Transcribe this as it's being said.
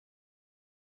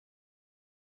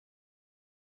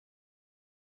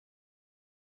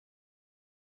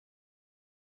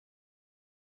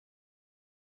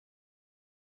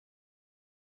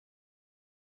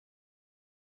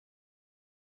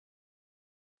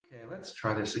Okay, let's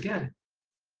try this again.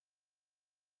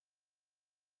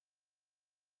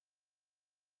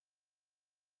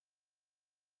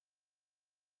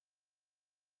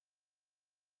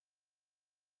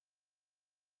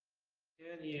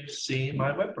 Can you see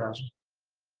my web browser?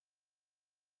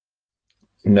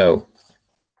 No.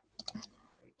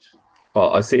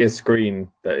 Well, I see a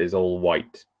screen that is all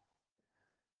white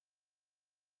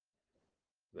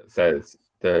that says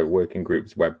the working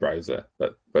group's web browser,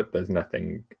 but there's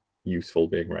nothing useful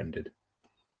being rendered.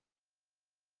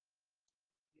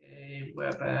 Okay,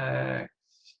 WebEx.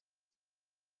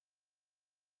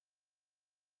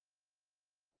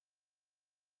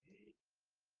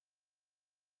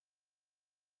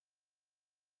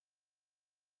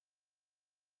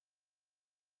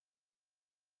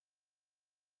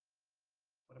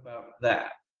 What about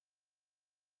that?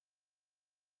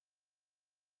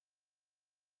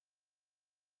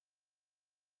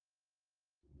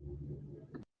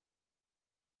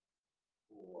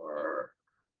 Or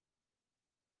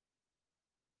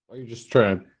Are you just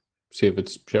trying to see if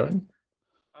it's showing?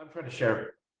 I'm trying to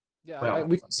share. Yeah, Well.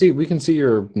 we can see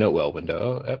your Notewell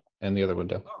window and the other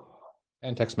window Oh,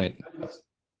 and TextMate.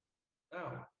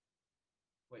 oh.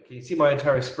 Wait, can you see my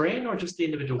entire screen or just the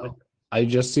individual window? I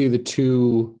just see the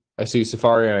two. I see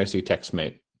Safari and I see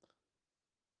TextMate.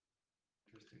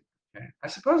 Interesting. Okay. I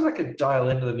suppose I could dial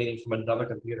into the meeting from another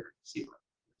computer and see what.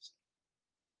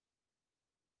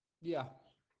 Yeah,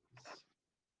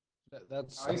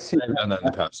 that's I see. I've done that in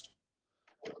the past.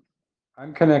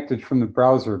 I'm connected from the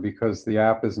browser because the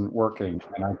app isn't working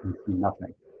and I can see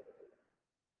nothing.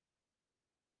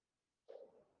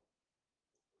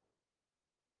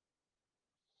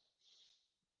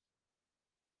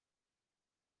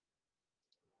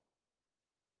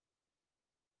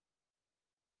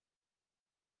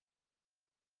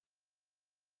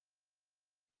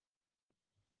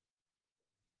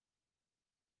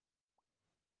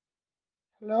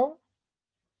 Hello?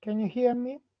 Can you hear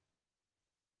me?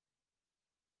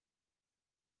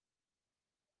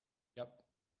 Yep,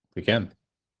 we can.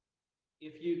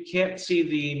 If you can't see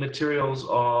the materials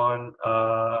on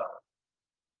the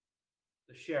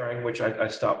sharing, which I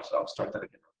stopped, so I'll start that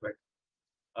again real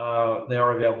quick. They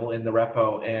are available in the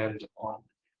repo and on.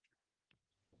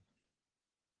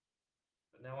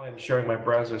 But now I'm sharing my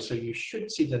browser, so you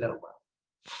should see the Notewell.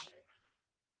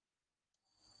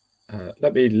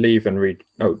 Let me leave and read.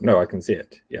 Oh, no, I can see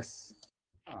it. Yes.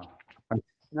 Ah,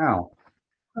 now,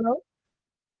 Hello?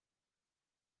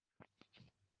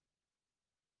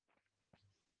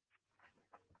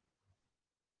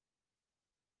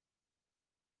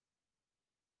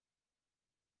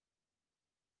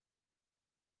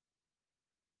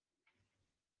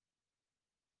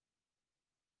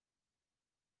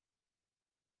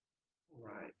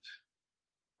 Right.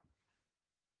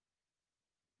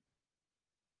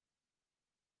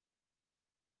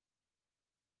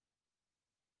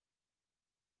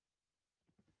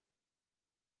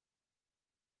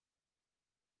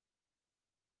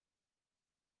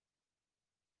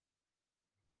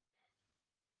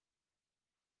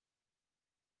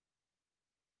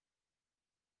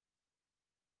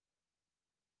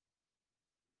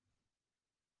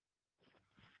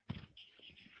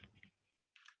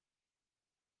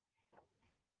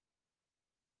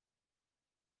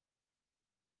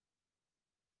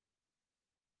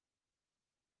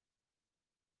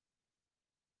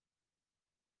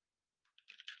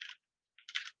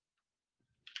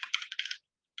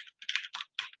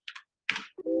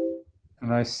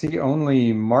 and I see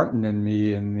only Martin and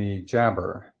me in the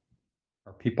Jabber.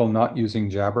 Are people not using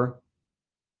Jabber?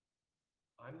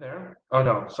 I'm there. Oh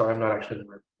no, sorry, I'm not actually in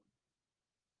the room.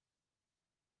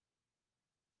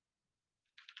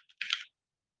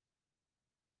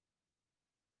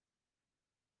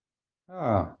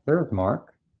 Ah, there's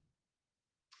Mark.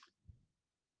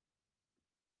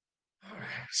 All right,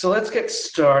 so let's get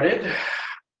started.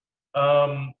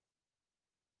 I'll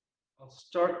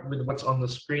start with what's on the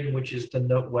screen, which is the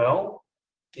Notewell.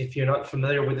 If you're not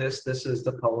familiar with this, this is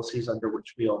the policies under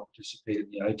which we all participate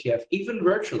in the IETF, even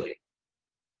virtually.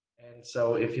 And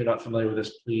so if you're not familiar with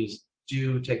this, please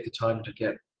do take the time to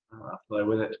get familiar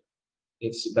with it.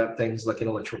 It's about things like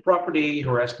intellectual property,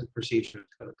 harassment procedures,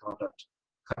 code of conduct,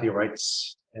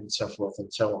 copyrights, and so forth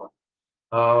and so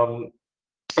on.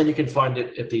 And you can find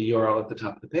it at the URL at the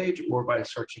top of the page or by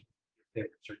searching your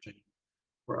favorite search engine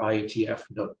for IETF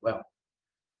Notewell.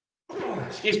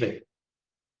 Excuse me.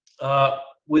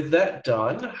 With that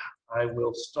done, I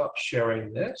will stop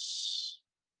sharing this.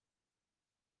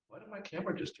 Why did my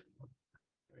camera just turn on?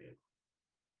 There you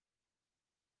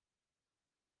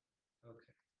go. Okay.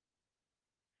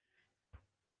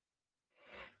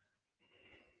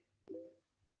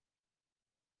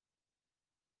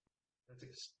 It's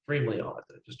extremely odd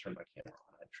that I just turned my camera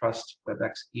on. I trust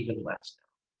WebEx even less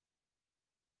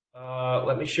now.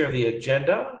 Let me share the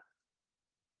agenda.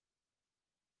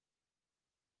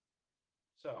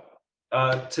 So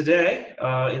today,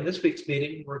 in this week's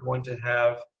meeting, we're going to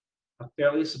have a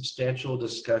fairly substantial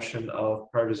discussion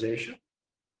of prioritization,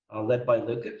 led by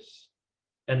Lucas.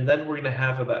 And then we're going to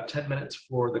have about 10 minutes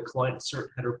for the client cert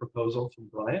header proposal from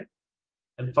Brian.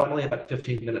 And finally, about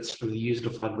 15 minutes for the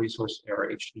user-defined resource error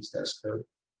HTTP status code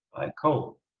by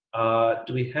Cole.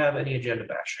 Do we have any agenda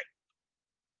bashing?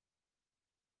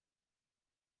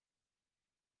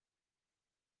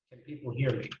 Can people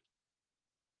hear me?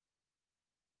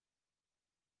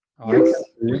 Yes,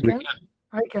 I we can.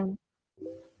 I can.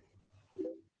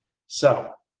 So,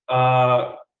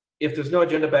 if there's no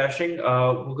agenda bashing,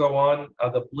 we'll go on.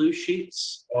 The blue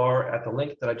sheets are at the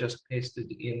link that I just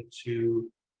pasted into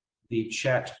the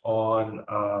chat on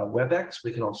WebEx.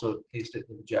 We can also paste it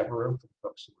in the Jabber room for the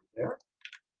folks who are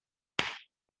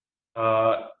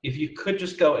there. If you could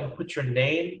just go and put your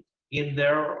name in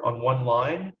there on one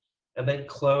line and then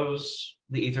close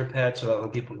the Etherpad so that other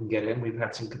people can get in. We've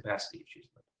had some capacity issues.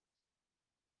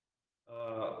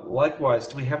 Likewise,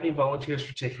 do we have any volunteers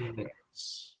for taking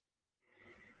minutes?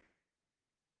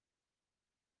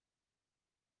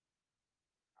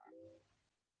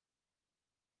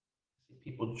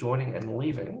 People joining and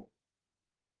leaving.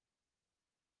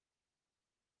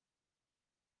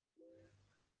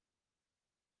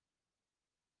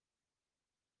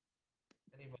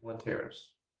 Any volunteers?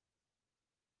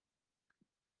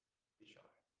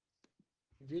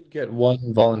 We did get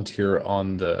one volunteer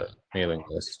on the mailing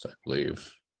list, I believe.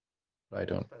 I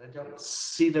don't. But I don't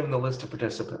see them in the list of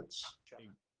participants.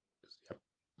 Yep.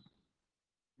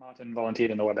 Martin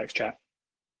volunteered in the WebEx chat.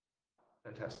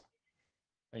 Fantastic.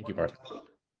 Thank you, Martin.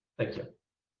 Thank you.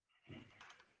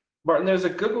 Martin, there's a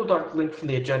Google Doc link from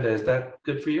the agenda. Is that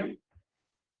good for you?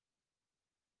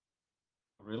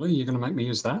 Really? You're going to make me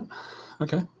use that?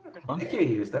 Okay. I think you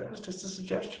use that. It was just a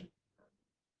suggestion.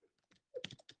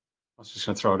 I was just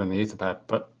going to throw it in the Etherpad,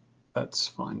 but that's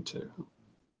fine too.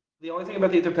 The only thing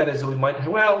about the Etherpad is that we might,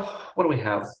 well, what do we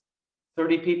have?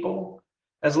 30 people?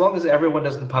 As long as everyone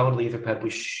doesn't pile into the Etherpad, we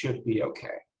should be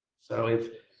okay. So if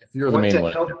You're you the want main to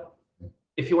one. help,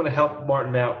 if you want to help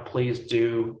Martin out, please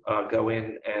do go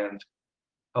in and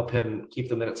help him keep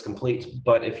the minutes complete.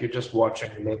 But if you're just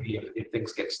watching, maybe if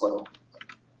things get slow.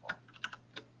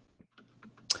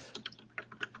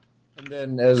 And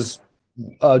then as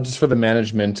just for the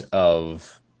management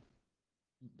of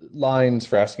lines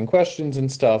for asking questions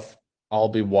and stuff, I'll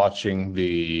be watching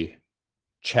the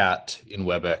chat in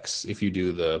WebEx. If you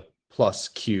do the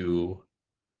 +Q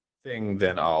thing,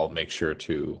 then I'll make sure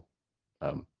to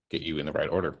get you in the right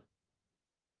order.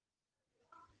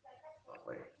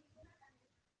 Lovely.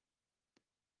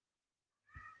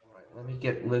 All right, let me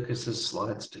get Lucas's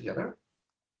slides together.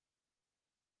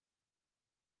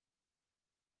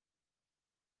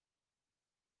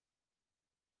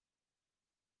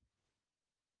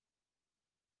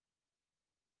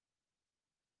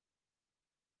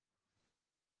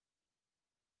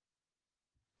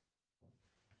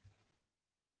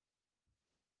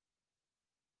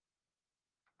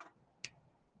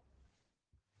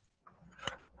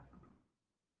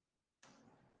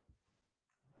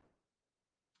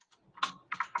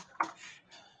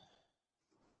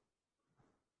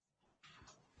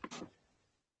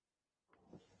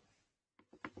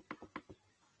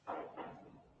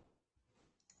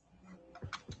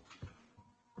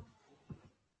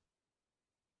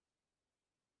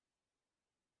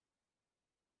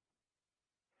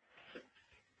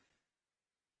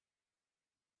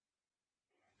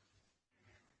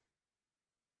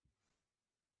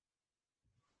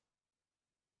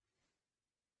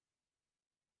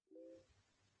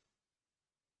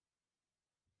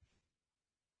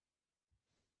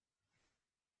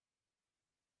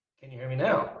 Can you hear me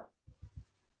now?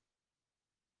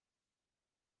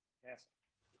 Yes.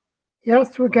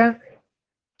 Yes, we can.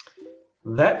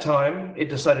 That time, it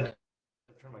decided to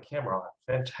turn my camera on.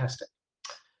 Fantastic.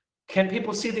 Can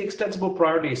people see the extensible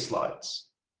priorities slides?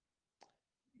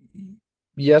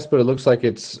 Yes, but it looks like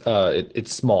it's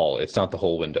small. It's not the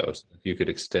whole window. So if you could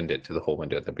extend it to the whole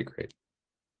window, that'd be great.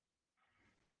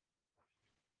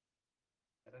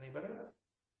 Any better?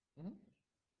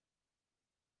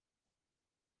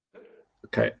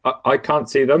 Okay, I can't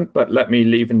see them, but let me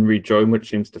leave and rejoin, which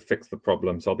seems to fix the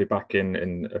problem. So I'll be back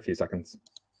in a few seconds.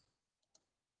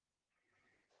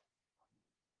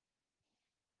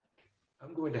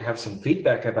 I'm going to have some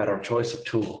feedback about our choice of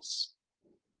tools.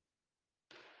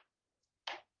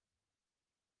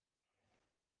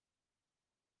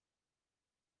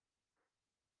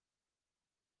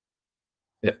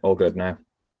 Yeah, all good now.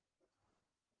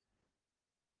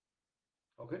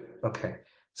 Okay. Okay.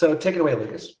 So take it away,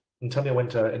 Lucas, and tell me when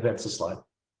to advance the slide.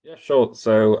 Yeah, sure.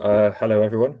 So, hello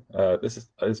everyone. This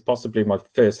is possibly my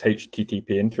first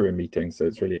HTTP interim meeting, so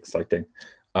it's really exciting.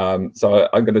 So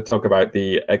I'm going to talk about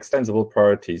the extensible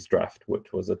priorities draft,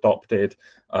 which was adopted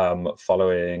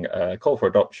following a call for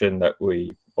adoption that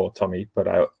Tommy put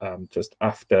out just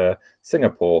after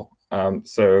Singapore.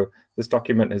 So this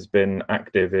document has been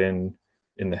active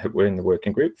we're in the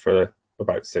working group for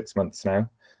about 6 months now.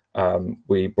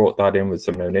 We brought that in with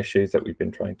some known issues that we've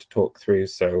been trying to talk through.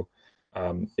 So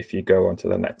if you go on to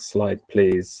the next slide,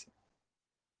 please.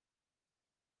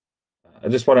 I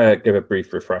just want to give a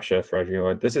brief refresher for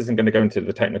everyone. This isn't going to go into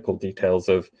the technical details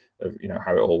of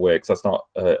how it all works. That's not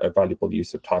a valuable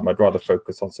use of time. I'd rather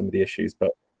focus on some of the issues,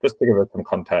 but just to give it some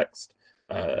context,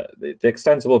 the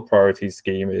extensible priorities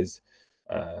scheme is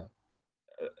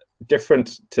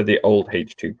different to the old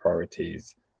H2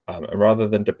 priorities. And rather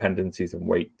than dependencies and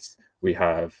weights, we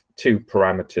have two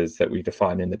parameters that we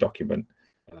define in the document.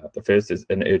 The first is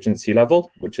an urgency level,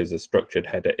 which is a structured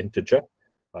header integer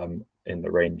in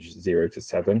the range 0 to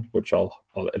 7, which I'll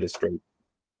illustrate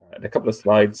in a couple of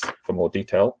slides for more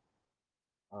detail.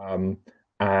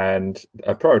 And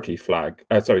a priority flag,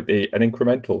 an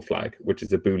incremental flag, which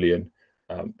is a Boolean,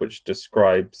 which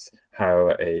describes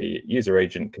how a user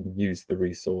agent can use the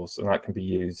resource, and that can be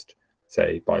used,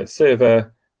 say, by a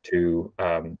server to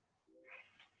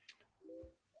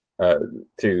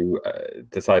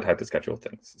decide how to schedule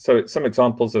things. So some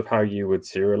examples of how you would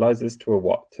serialize this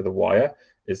to the wire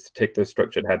is to take those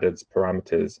structured headers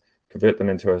parameters, convert them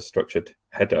into a structured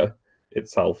header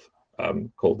itself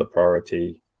called the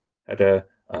priority header,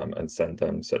 and send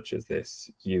them such as this: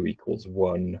 u equals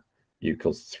 1, u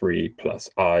equals 3 plus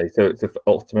I. So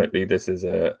ultimately this is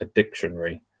a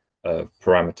dictionary of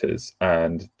parameters,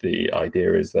 and the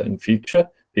idea is that in future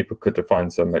people could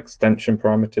define some extension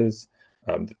parameters.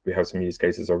 We have some use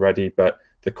cases already, but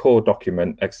the core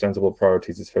document, Extensible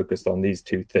Priorities, is focused on these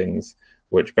two things,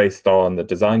 which, based on the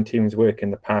design team's work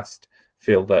in the past,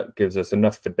 feel that gives us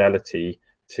enough fidelity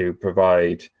to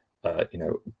provide,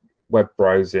 web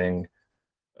browsing,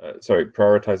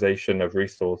 prioritization of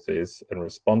resources and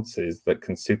responses that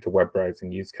can suit a web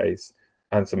browsing use case,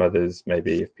 and some others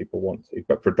maybe if people want to,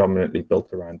 but predominantly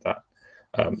built around that.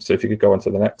 So if you could go on to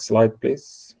the next slide,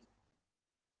 please.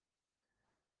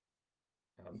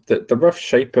 The rough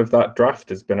shape of that draft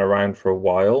has been around for a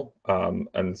while,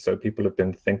 and so people have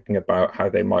been thinking about how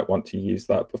they might want to use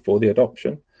that before the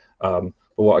adoption. But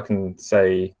what I can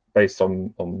say, based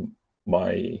on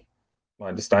my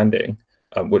understanding,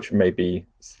 which may be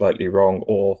slightly wrong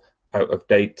or out of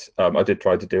date, I did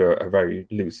try to do a very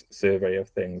loose survey of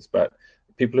things, but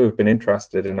people who have been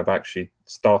interested and have actually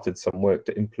started some work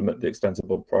to implement the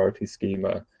extensible priority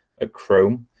schema at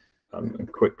Chrome,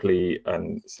 and quickly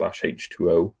and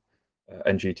 /H2O,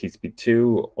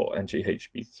 ngTCP2 or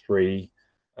ngHB3.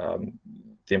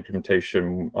 The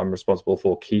implementation I'm responsible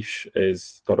for, Quiche,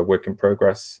 is got a work in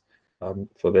progress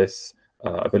for this.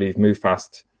 I believe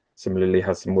MoveFast similarly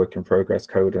has some work in progress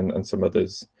code, and some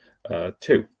others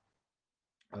too.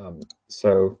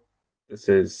 So this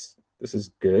is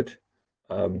good.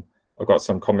 I've got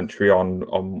some commentary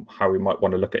on how we might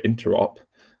want to look at interop,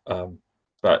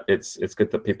 but it's good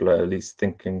that people are at least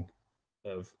thinking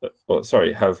of,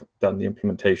 have done the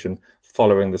implementation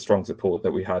following the strong support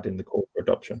that we had in the call for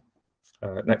adoption.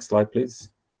 Next slide,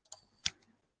 please.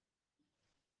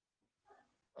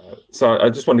 So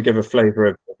I just want to give a flavor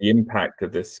of the impact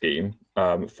of this scheme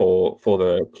for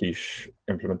the Quiche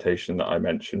implementation that I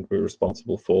mentioned we're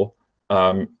responsible for.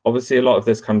 Obviously, a lot of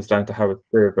this comes down to how a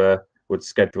server would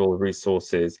schedule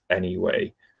resources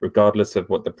anyway, regardless of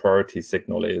what the priority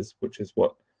signal is, which is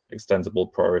what extensible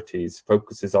priorities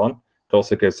focuses on. It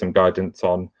also gives some guidance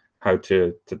on how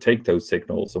to take those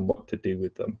signals and what to do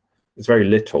with them. It's very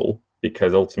little,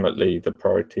 because ultimately the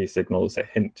priority signal is a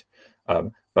hint.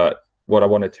 But what I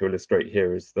wanted to illustrate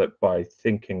here is that by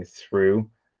thinking through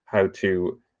how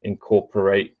to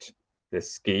incorporate this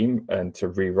scheme and to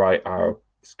rewrite our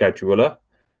scheduler,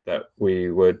 that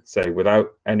we would say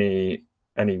without any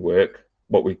work,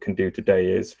 what we can do today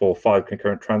is for 5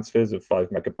 concurrent transfers of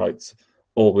 5 megabytes,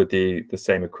 all with the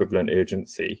same equivalent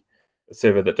urgency. A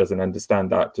server that doesn't understand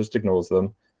that just ignores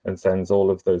them and sends all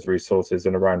of those resources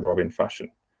in a round robin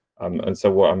fashion. And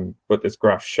so what this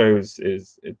graph shows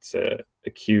is it's a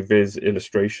QViz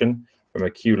illustration from a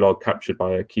QLog captured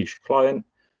by a Quiche client,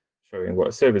 showing what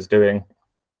a server is doing.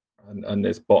 And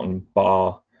this bottom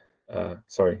bar,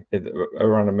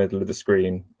 around the middle of the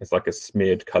screen is like a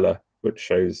smeared color, which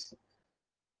shows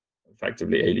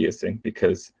effectively aliasing,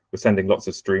 because we're sending lots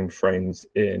of stream frames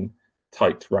in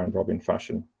tight round-robin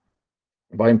fashion.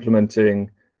 By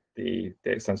implementing the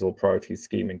extensible priority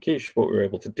scheme in Quiche, what we were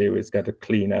able to do is get a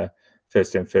cleaner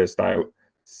first in, first out,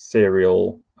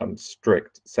 serial,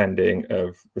 strict sending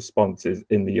of responses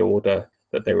in the order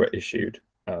that they were issued,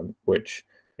 which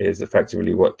is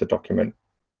effectively what the document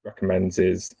recommends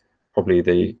is probably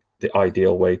the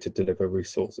ideal way to deliver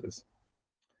resources.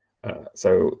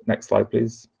 So next slide,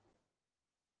 please.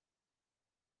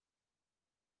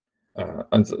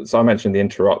 And so I mentioned the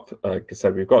interop. Like I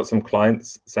said, we've got some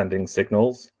clients sending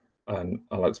signals, and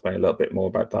I'll explain a little bit more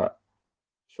about that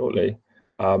shortly.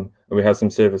 And we have some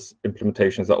service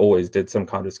implementations that always did some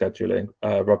kind of scheduling.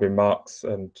 Robin Marks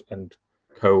and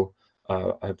co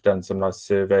have done some nice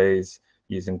surveys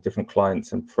using different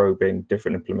clients and probing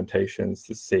different implementations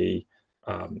to see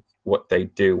what they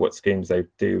do, what schemes they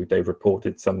do. They've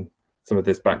reported some of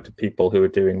this back to people who are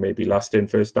doing maybe last in,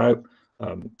 first out,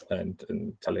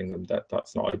 and telling them that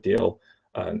that's not ideal.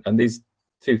 And these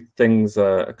two things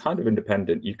are kind of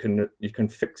independent. You can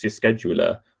fix your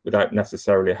scheduler without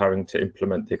necessarily having to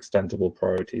implement the extendable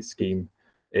priority scheme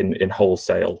in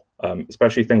wholesale,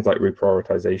 especially things like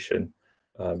reprioritization.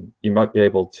 You might be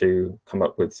able to come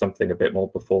up with something a bit more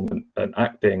performant and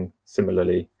acting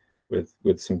similarly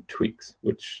with some tweaks,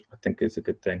 which I think is a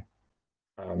good thing.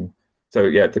 So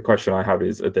yeah, the question I have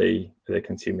is, are they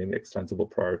consuming the extensible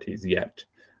priorities yet?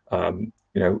 You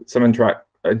know, some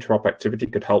interop activity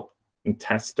could help and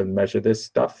test and measure this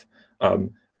stuff.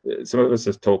 Some of us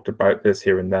have talked about this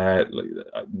here and there.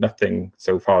 Nothing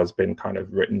so far has been kind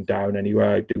of written down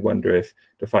anywhere. I do wonder if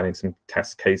defining some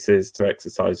test cases to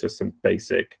exercise just some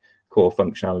basic core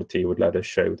functionality would let us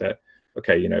show that,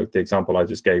 okay, you know, the example I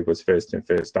just gave was first in,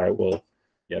 first out. Well,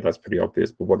 yeah, that's pretty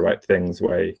obvious. But what about things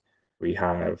where we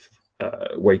have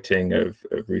weighting of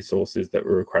resources that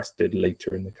were requested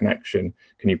later in the connection?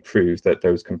 Can you prove that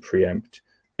those can preempt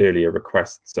earlier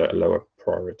requests at a lower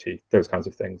priority? Those kinds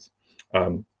of things.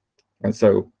 And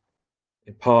so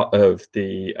in part of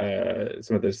the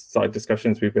some of the side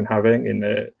discussions we've been having in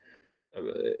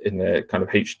the kind of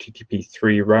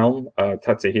HTTP3 realm,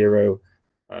 Tatsuhiro,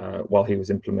 while he was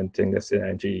implementing this in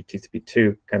NG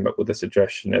TCP2, came up with a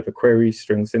suggestion of a query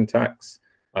string syntax,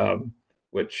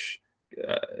 which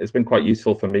has been quite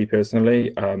useful for me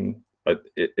personally. But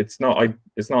it's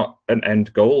not an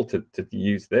end goal to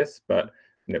use this, but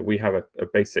you know, we have a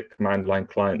basic command line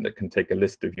client that can take a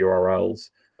list of URLs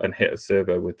and hit a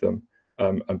server with them.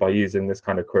 And by using this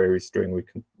kind of query string, we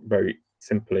can very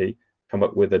simply come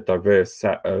up with a diverse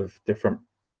set of different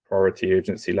priority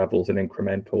urgency levels and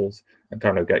incrementals and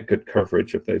kind of get good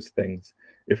coverage of those things.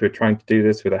 If we're trying to do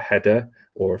this with a header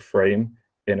or a frame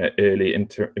in an early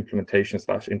implementation /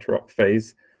 interop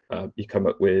phase, you come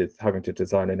up with having to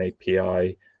design an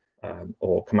API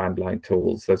or command line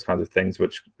tools, those kinds of things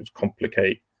which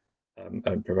complicate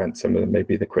and prevent some of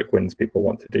maybe the quick wins people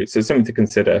want to do. So something to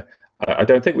consider. I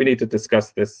don't think we need to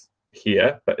discuss this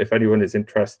here, but if anyone is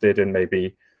interested in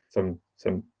maybe some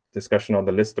discussion on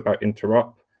the list about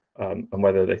interop and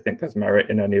whether they think there's merit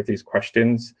in any of these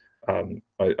questions,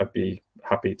 I'd be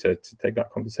happy to take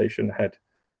that conversation ahead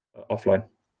offline.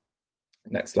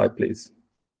 Next slide, please.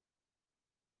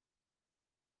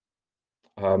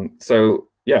 So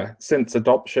yeah, since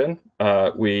adoption,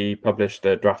 we published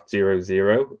a draft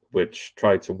 00, which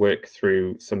tried to work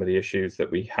through some of the issues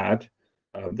that we had.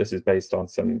 This is based on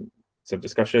some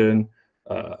discussion,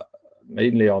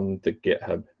 mainly on the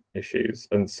GitHub issues.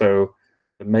 And so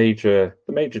the major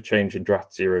change in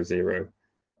draft 00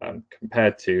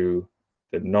 compared to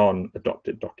the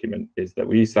non-adopted document is that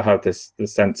we used to have this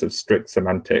sense of strict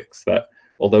semantics that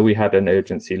although we had an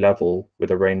urgency level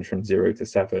with a range from 0 to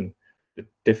 7, the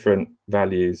different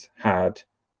values had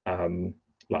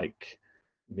like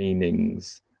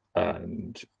meanings,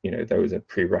 and you know, there was a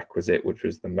prerequisite which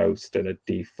was the most and a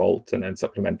default and then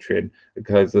supplementary, and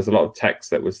because there's a lot of text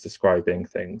that was describing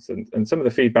things, and some of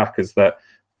the feedback is that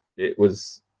it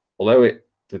was, although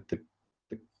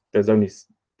there's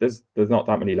not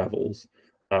that many levels,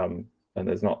 and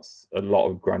there's not a lot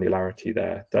of granularity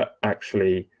there, that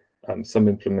actually some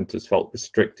implementers felt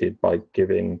restricted by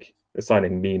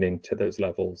assigning meaning to those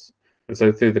levels. And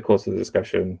so through the course of the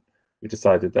discussion, we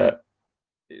decided that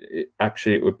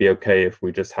actually it would be okay if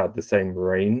we just had the same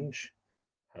range,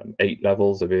 8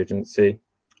 levels of urgency,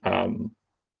 and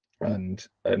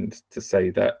to say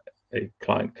that a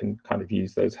client can kind of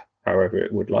use those however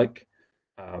it would like,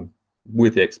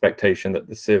 with the expectation that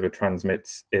the server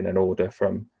transmits in an order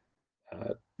from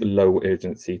low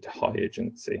urgency to high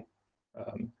urgency.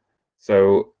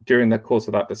 So during the course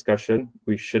of that discussion,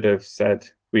 we should have said,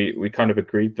 we kind of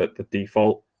agreed that the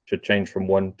default should change from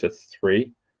 1 to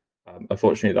 3.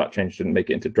 Unfortunately, that change didn't make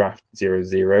it into draft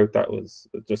 00. That was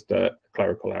just a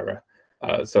clerical error.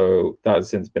 So that has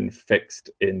since been fixed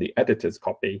in the editor's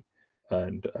copy,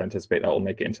 and I anticipate that will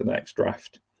make it into the next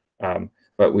draft.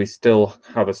 But we still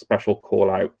have a special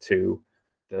call out to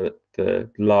the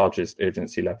largest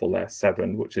urgency level there,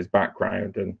 7, which is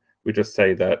background. And we just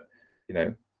say that,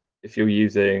 if you're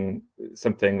using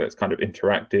something that's kind of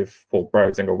interactive for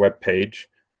browsing a web page,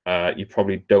 you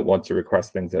probably don't want to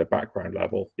request things at a background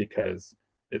level, because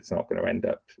it's not going to end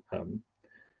up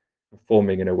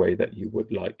performing in a way that you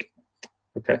would like.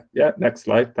 Okay, yeah, next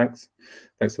slide. Thanks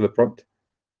for the prompt.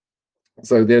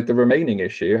 So the remaining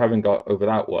issue, having got over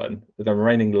that one, the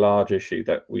remaining large issue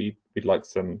that we'd like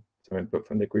some input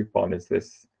from the group on is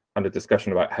this kind of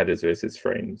discussion about headers versus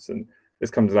frames. And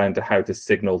this comes down to how to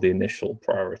signal the initial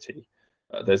priority.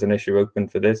 There's an issue open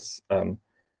for this.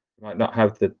 Might not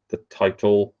have the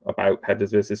title about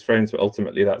headers versus frames, but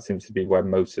ultimately that seems to be where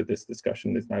most of this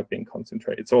discussion is now being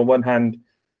concentrated. So on one hand,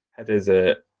 headers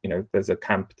are, there's a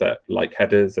camp that like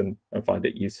headers and find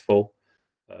it useful.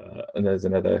 And there's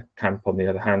another camp on the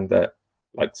other hand that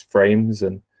likes frames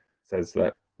and says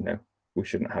that, we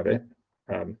shouldn't have it.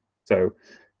 So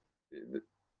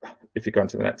if you go on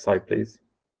to the next slide, please.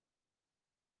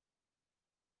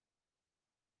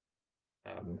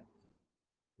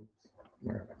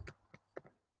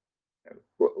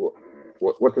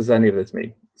 What does any of this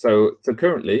mean? So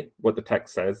currently, what the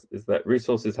text says is that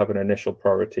resources have an initial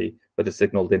priority that is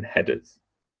signaled in headers.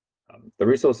 The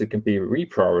resources can be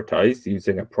reprioritized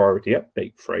using a priority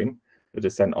update frame that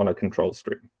is sent on a control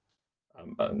stream.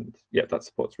 And yeah, that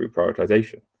supports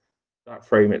reprioritization. That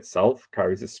frame itself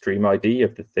carries a stream ID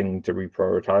of the thing to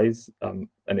reprioritize. And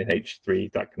in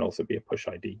H3, that can also be a push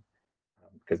ID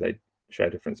because they share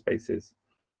different spaces.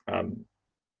 And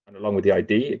along with the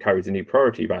ID, it carries a new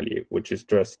priority value, which is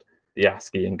just the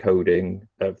ASCII encoding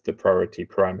of the priority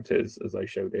parameters, as I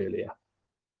showed earlier.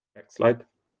 Next slide.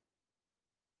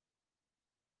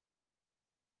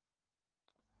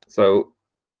 So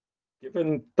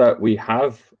given that we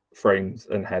have frames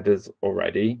and headers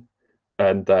already,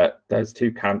 and that there's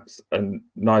two camps and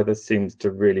neither seems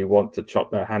to really want to chop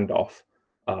their hand off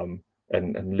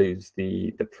and lose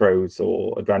the pros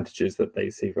or advantages that they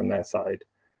see from their side,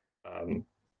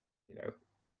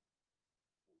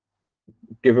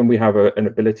 given we have an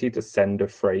ability to send a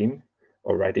frame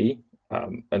already,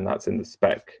 and that's in the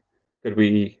spec, could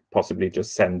we possibly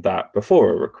just send that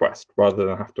before a request rather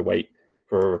than have to wait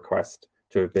for a request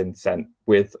to have been sent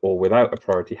with or without a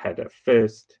priority header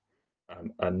first,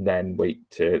 and then wait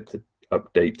to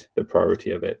update the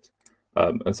priority of it?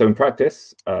 And so in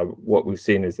practice, what we've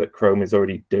seen is that Chrome is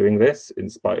already doing this in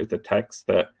spite of the text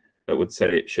that would say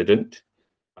it shouldn't.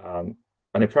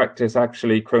 And in practice,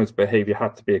 actually, Chrome's behavior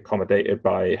had to be accommodated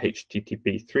by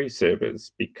HTTP3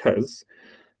 servers because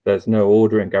there's no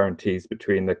ordering guarantees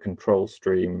between the control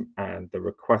stream and the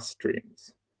request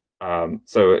streams.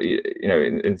 So,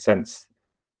 in sense,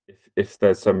 if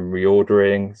there's some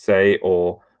reordering, say,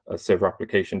 or a server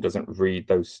application doesn't read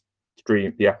those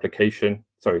the application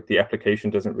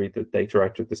doesn't read the data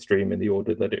out of the stream in the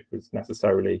order that it was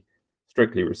necessarily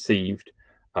strictly received,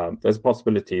 there's a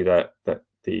possibility that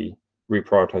the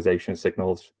reprioritization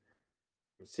signals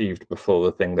received before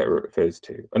the thing that it refers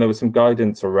to. And there was some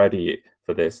guidance already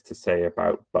for this to say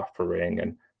about buffering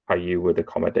and how you would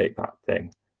accommodate that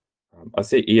thing. I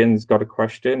see Ian's got a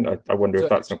question. I wonder if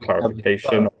that's some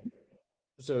clarification.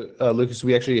 So Lucas,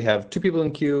 we actually have two people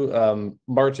in queue.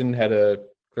 Martin had a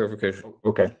clarification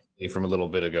from a little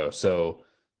bit ago. So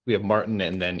we have Martin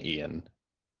and then Ian.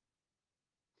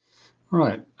 All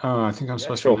right. I think I'm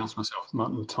supposed to announce myself,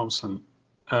 Martin Thompson.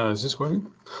 Is this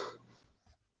working?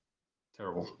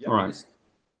 Terrible. All right.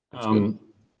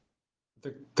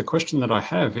 The question that I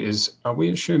have is, are we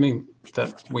assuming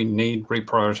that we need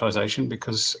reprioritization?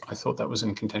 Because I thought that was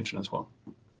in contention as well.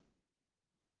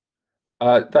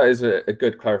 That is a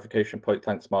good clarification point.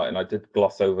 Thanks, Martin. I did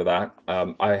gloss over that.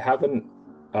 I haven't.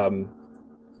 I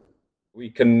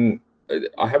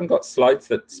haven't got slides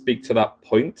that speak to that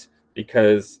point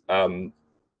because,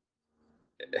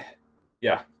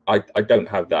 yeah, I don't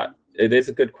have that. It is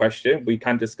a good question. We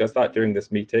can discuss that during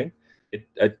this meeting.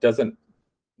 It doesn't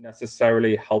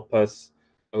necessarily help us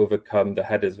overcome the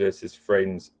headers versus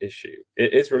frames issue.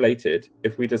 It is related.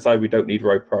 If we decide we don't need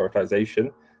row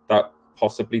prioritization, that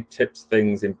possibly tips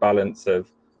things in balance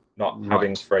of not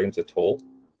having frames at all.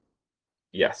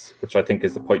 Yes, which I think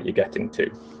is the point you're getting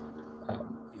to.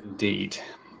 Indeed.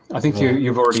 I think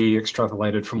you've already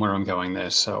extrapolated from where I'm going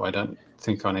there, so I don't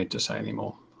think I need to say any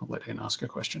more. I'll let Ian ask a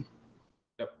question.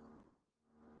 Yep.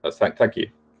 Thank you.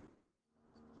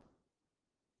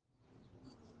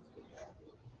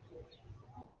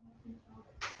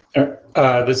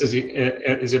 This is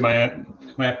it my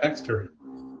up next or?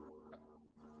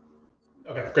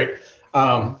 Okay, great.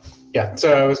 Yeah,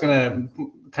 so I was going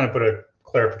to kind of put a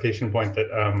clarification point that,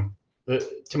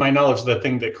 to my knowledge, the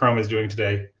thing that Chrome is doing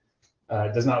today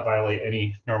does not violate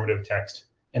any normative text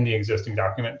in the existing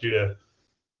document due to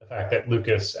the fact that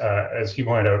Lucas, as he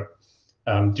pointed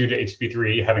out, due to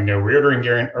HTTP3 having no ordering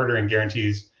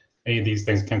guarantees, any of these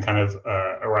things can kind of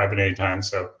arrive at any time.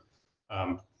 So,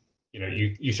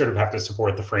 you sort of have to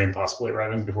support the frame possibly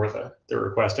arriving before the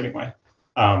request anyway.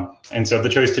 And so the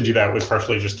choice to do that was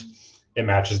partially just it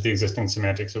matches the existing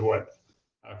semantics of what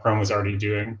Chrome was already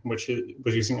doing, which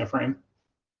was using a frame.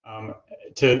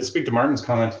 To speak to Martin's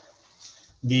comment,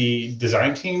 the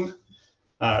design team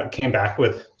came back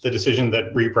with the decision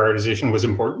that reprioritization was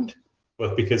important,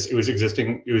 both because it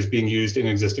was being used in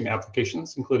existing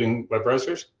applications, including web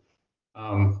browsers,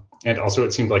 and also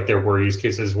it seemed like there were use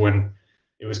cases when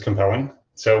it was compelling.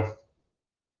 So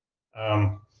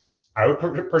I would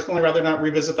personally rather not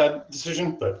revisit that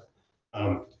decision, but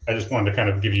I just wanted to kind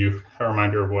of give you a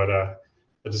reminder of what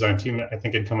the design team I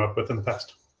think had come up with in the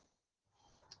past.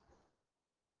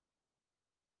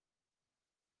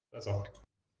 That's all.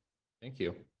 Thank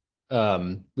you.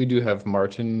 We do have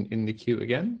Martin in the queue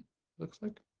again, looks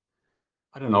like.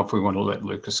 I don't know if we want to let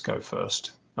Lucas go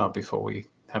first before we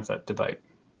have that debate.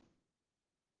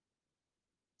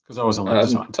 Because I was on that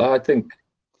design team. I think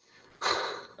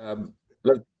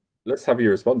let's have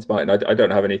your response, Martin. I don't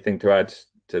have anything to add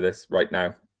to this right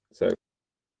now. So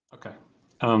okay.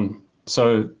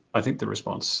 So I think the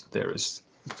response there is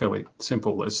fairly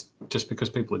simple. It's just because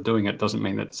people are doing it doesn't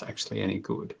mean that it's actually any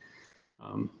good.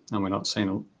 And we're not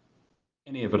seeing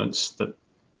any evidence that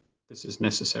this is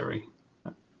necessary.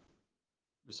 We're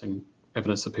seeing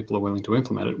evidence that people are willing to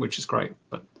implement it, which is great,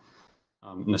 but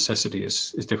necessity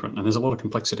is different. And there's a lot of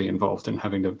complexity involved in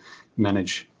having to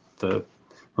manage the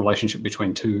relationship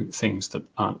between two things that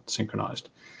aren't synchronized.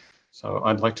 So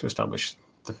I'd like to establish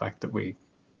the fact that we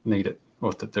need it,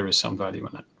 or that there is some value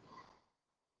in it,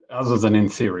 other than in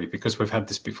theory, because we've had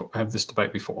this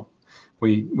debate before.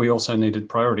 We also needed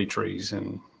priority trees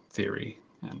in theory,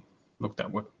 and looked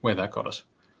at where that got us.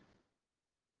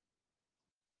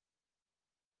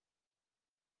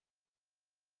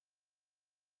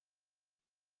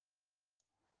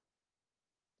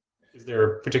 Is there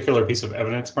a particular piece of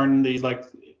evidence, Martin, that you'd like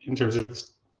in terms of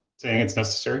saying it's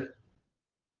necessary?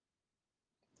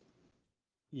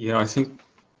 Yeah, I think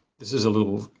this is a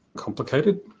little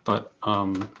complicated, but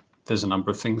there's a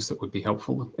number of things that would be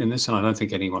helpful in this, and I don't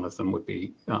think any one of them would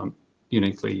be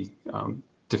uniquely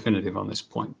definitive on this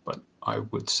point, but I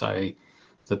would say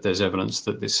that there's evidence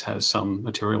that this has some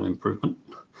material improvement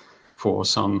for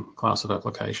some class of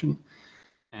application,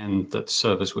 and that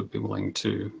servers would be willing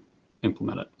to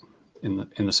implement it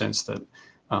in the sense that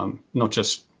not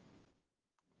just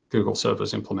Google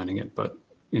servers implementing it, but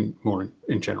more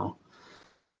in general,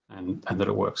 and that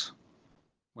it works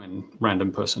when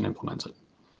random person implements it.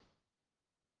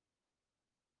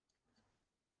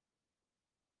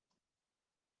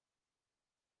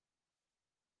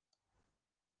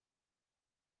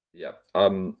 yeah,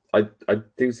 I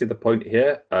do see the point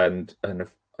here, and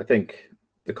I think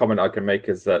the comment I can make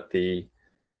is that the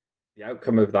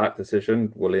outcome of that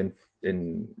decision will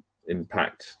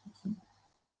impact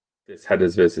this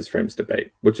headers versus frames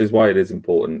debate, which is why it is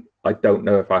important. I don't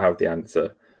know if I have the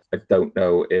answer. I don't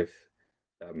know if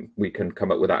we can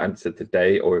come up with that answer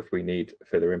today, or if we need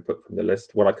further input from the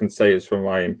list. What I can say is from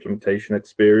my implementation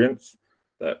experience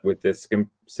that with this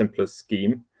simpler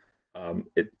scheme,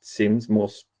 it seems more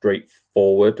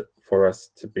straightforward for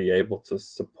us to be able to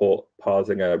support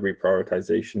parsing a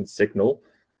reprioritization signal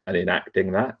and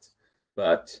enacting that.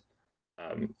 But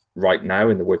right now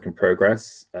in the work in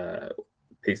progress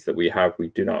piece that we have, we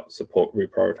do not support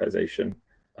reprioritization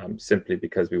simply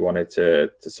because we wanted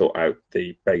to sort out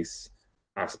the base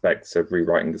aspects of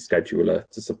rewriting the scheduler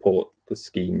to support the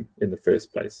scheme in the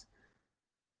first place.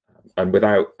 And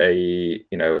without a,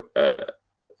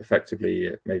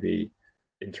 effectively maybe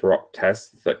interop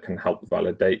test that can help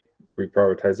validate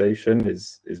reprioritization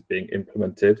is being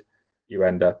implemented, you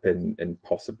end up in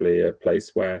possibly a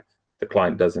place where the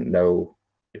client doesn't know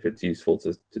if it's useful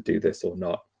to do this or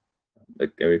not.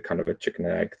 Kind of a chicken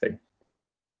and egg thing.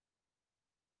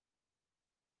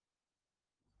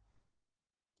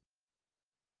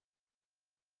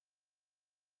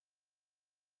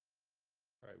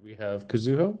 All right, we have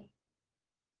Kazuho.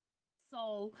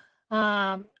 So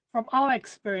from our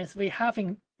experience, we have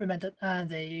implemented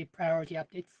the priority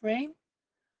update frame.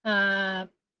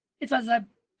 It was a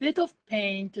bit of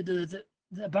pain to do the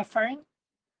buffering.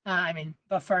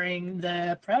 Buffering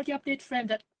the priority update frame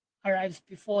that arrives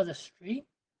before the stream,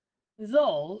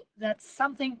 though that's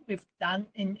something we've done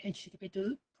in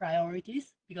HTTP2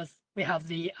 priorities because we have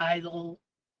the idle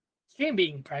stream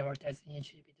being prioritized in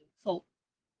HTTP2. So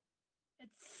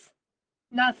it's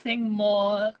nothing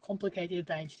more complicated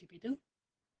than HTTP2.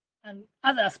 And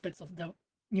other aspects of the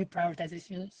new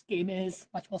prioritization scheme is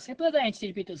much more simpler than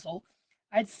HTTP2. So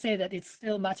I'd say that it's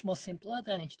still much more simpler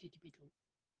than HTTP2.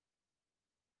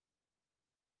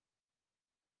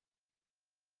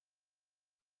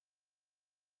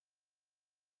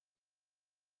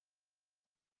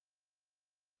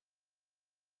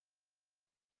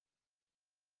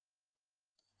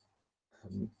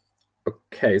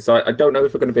 Okay, so I don't know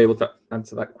if we're going to be able to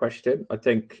answer that question. I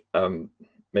think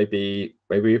maybe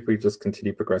if we just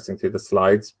continue progressing through the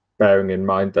slides, bearing in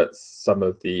mind that some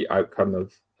of the outcome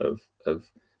of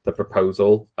the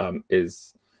proposal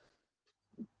is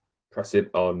pressing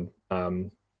on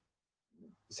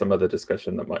some other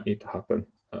discussion that might need to happen,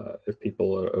 if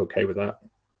people are okay with that.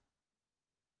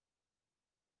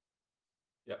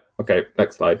 Yeah, okay,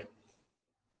 next slide.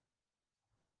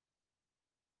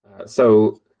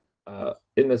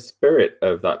 In the spirit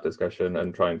of that discussion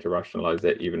and trying to rationalize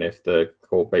it, even if the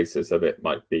core basis of it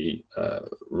might be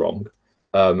wrong,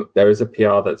 there is a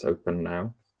PR that's open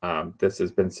now. This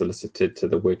has been solicited to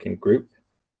the working group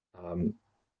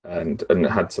and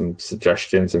had some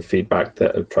suggestions and feedback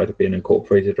that have tried to be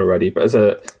incorporated already. But as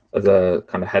a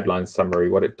kind of headline summary,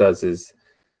 what it does is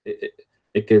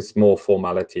it gives more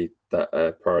formality that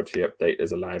a priority update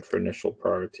is allowed for initial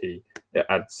priority. It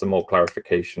adds some more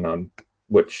clarification on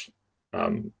which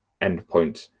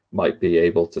endpoint might be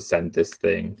able to send this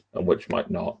thing and which might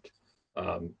not.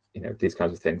 You know, these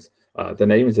kinds of things. The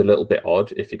name is a little bit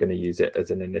odd if you're going to use it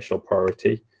as an initial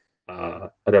priority. I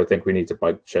don't think we need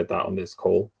to shed that on this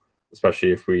call,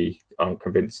 especially if we aren't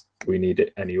convinced we need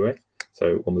it anyway.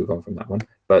 So we'll move on from that one.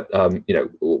 But you know,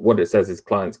 what it says is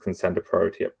clients can send a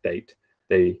priority update.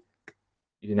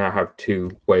 You now have two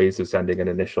ways of sending an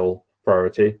initial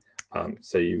priority.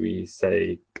 So we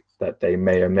say that they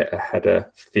may omit a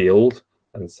header field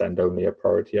and send only a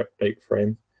priority update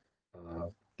frame.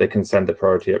 They can send a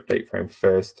priority update frame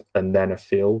first and then a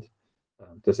field.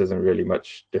 This isn't really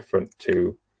much different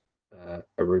to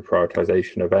a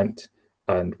reprioritization event.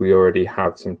 And we already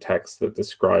have some text that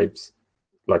describes,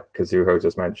 like Kazuho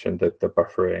just mentioned, the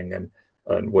buffering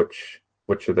and which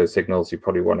of those signals you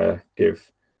probably want to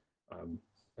give.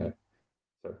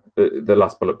 So the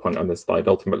last bullet point on this slide,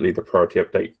 ultimately the priority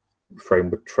update frame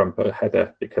would trump a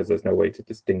header because there's no way to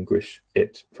distinguish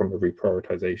it from a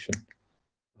reprioritization.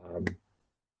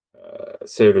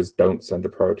 Servers don't send a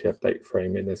priority update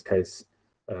frame in this case.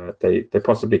 They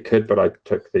possibly could, but I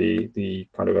took the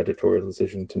kind of editorial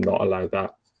decision to not allow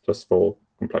that just for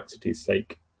complexity's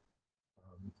sake.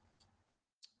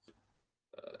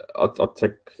 I'll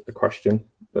take a question.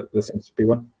 There seems to be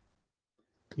one.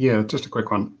 Yeah, just a quick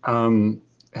one.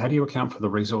 How do you account for the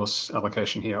resource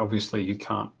allocation here? Obviously, you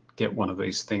can't get one of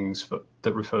these things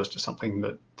that refers to something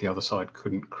that the other side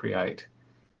couldn't create.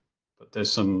 But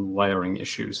there's some layering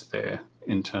issues there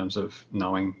in terms of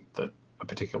knowing that a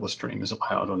particular stream is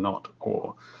allowed or not,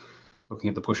 or looking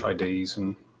at the push IDs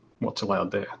and what's allowed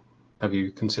there. Have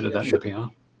you considered that in the PR?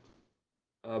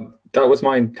 That was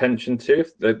my intention too.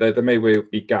 There may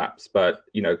be gaps, but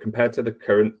you know, compared to the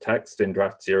current text in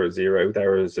draft 00,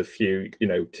 there is a few, you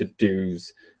know,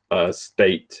 to-dos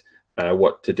state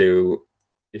what to do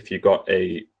if you got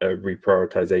a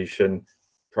reprioritization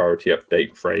priority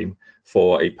update frame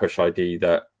for a push ID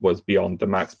that was beyond the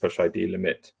max push ID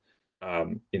limit.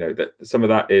 You know, that some of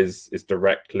that is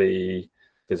directly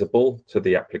visible to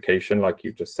the application, like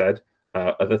you just said.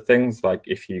 Other things, like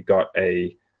if you got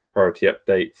a priority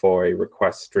update for a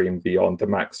request stream beyond the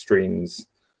max streams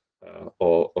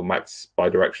or max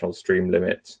bidirectional stream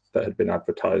limit that had been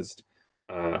advertised,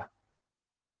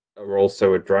 are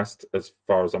also addressed as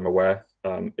far as I'm aware.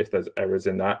 If there's errors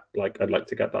in that, like I'd like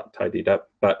to get that tidied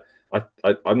up, but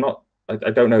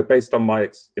I don't know, based on my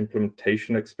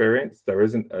implementation experience, there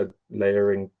isn't a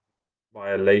layering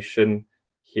violation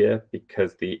here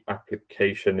because the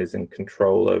application is in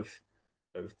control of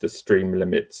the stream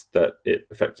limits that it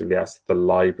effectively asks the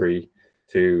library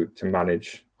to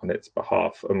manage on its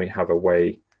behalf, and we have a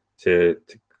way to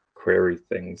query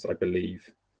things, I believe.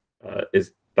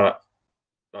 Is that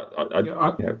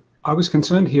I was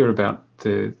concerned here about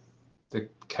the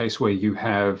case where you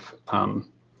have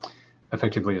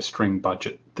effectively a stream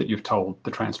budget that you've told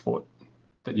the transport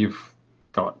that you've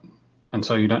got, and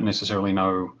so you don't necessarily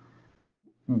know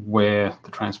where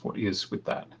the transport is with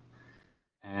that,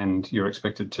 and you're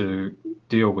expected to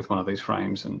deal with one of these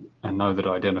frames and know that it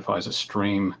identifies a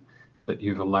stream that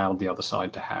you've allowed the other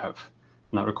side to have.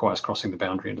 And that requires crossing the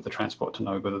boundary into the transport to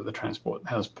know whether the transport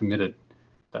has permitted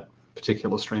that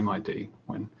particular stream ID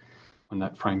when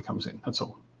that frame comes in. That's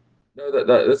all. No,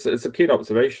 that's it's a keen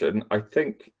observation. I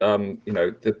think you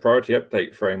know, the priority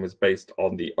update frame was based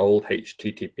on the old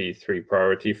HTTP3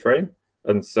 priority frame,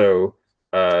 and so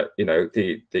you know,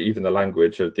 the even the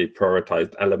language of the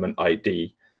prioritized element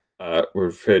ID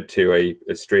referred to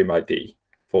a stream ID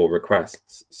for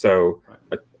requests. So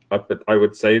I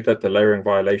would say that the layering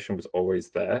violation was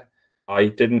always there. I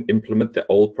didn't implement the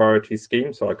old priority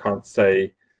scheme, so I can't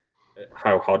say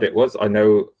how hard it was. I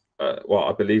know, well,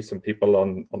 I believe some people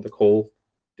on the call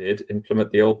did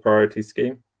implement the old priority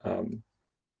scheme.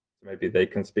 Maybe they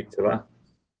can speak to that.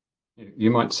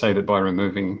 You might say that by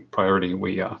removing priority,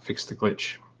 we fixed the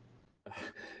glitch.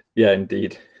 Yeah,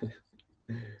 indeed.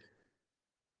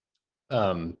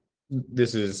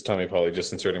 This is Tommy Pauly,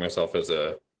 just inserting myself as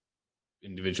a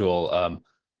individual.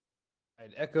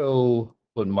 I'd echo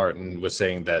what Martin was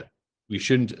saying, that we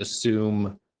shouldn't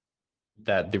assume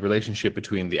that the relationship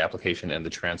between the application and the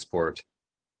transport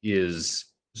is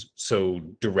so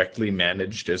directly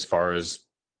managed as far as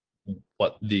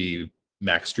what the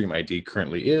max stream ID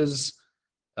currently is.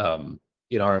 In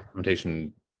our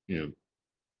implementation, you know,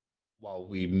 while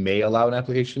we may allow an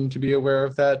application to be aware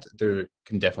of that, there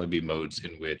can definitely be modes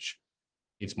in which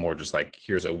it's more just like,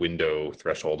 here's a window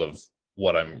threshold of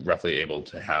what I'm roughly able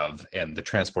to have, and the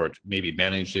transport may be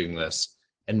managing this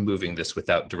and moving this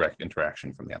without direct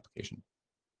interaction from the application.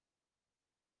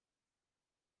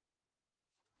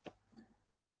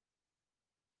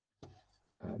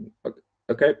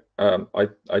 Okay,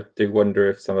 I do wonder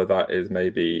if some of that is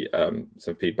maybe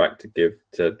some feedback to give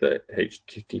to the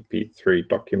HTTP3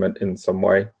 document in some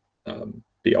way,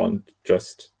 beyond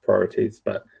just priorities,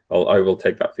 but I will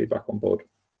take that feedback on board.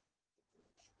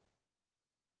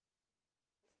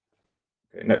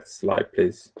 Okay, next slide,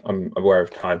 please. I'm aware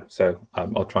of time, so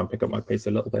I'll try and pick up my pace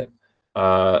a little bit.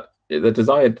 The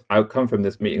desired outcome from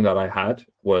this meeting that I had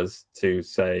was to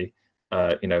say,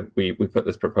 you know, we put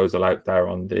this proposal out there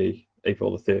on the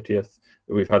April the 30th.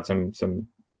 We've had some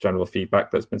general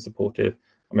feedback that's been supportive.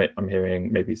 I'm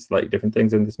hearing maybe slightly different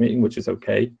things in this meeting, which is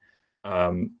okay.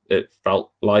 It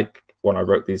felt like when I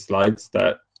wrote these slides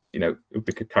that, you know, if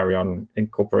we could carry on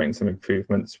incorporating some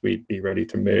improvements, we'd be ready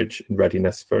to merge in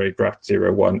readiness for a draft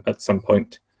 01 at some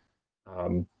point.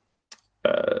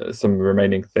 Some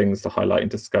remaining things to highlight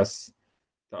and discuss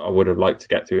that I would have liked to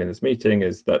get through in this meeting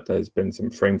is that there's been some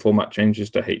frame format changes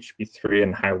to HB3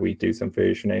 and how we do some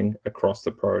versioning across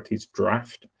the priorities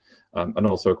draft, and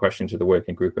also a question to the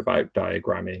working group about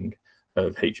diagramming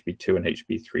of HB2 and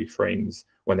HB3 frames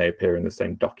when they appear in the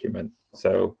same document.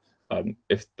 So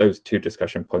if those two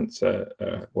discussion points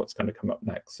are what's going to come up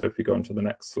next. So if we go on to the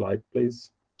next slide,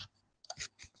 please.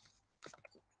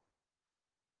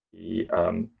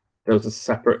 There was a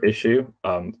separate issue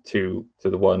to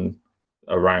the one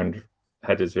around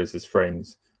headers versus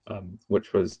frames,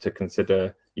 which was to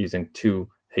consider using two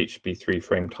HB3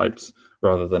 frame types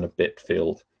rather than a bit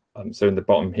field. So in the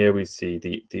bottom here, we see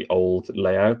the old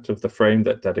layout of the frame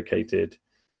that dedicated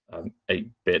 8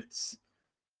 bits,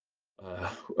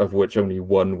 of which only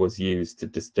one was used to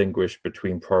distinguish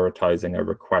between prioritizing a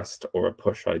request or a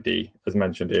push ID. As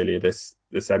mentioned earlier, this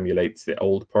emulates the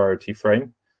old priority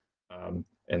frame,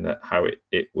 in that how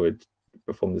it would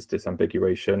perform this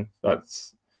disambiguation.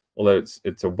 That's, although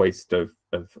it's a waste of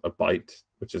a byte,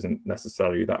 which isn't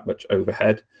necessarily that much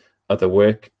overhead. Other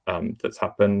work that's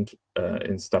happened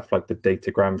in stuff like the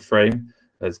datagram frame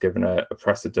has given a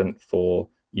precedent for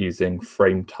using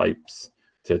frame types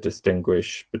to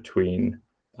distinguish between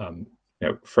you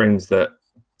know, frames that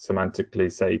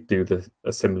semantically say do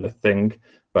a similar thing,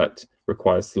 but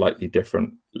require slightly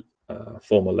different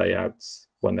formal layouts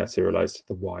when they're serialized to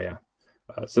the wire.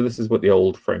 So this is what the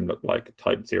old frame looked like,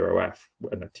 type 0F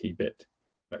and a T-bit.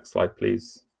 Next slide,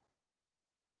 please.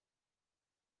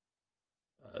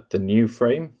 The new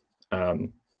frame, the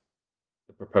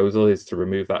proposal is to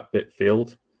remove that bit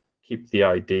field, keep the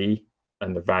ID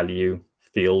and the value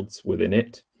fields within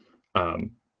it,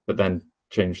 but then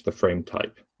change the frame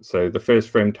type. So the first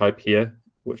frame type here,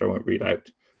 which I won't read out,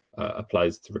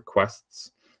 applies to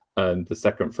requests, and the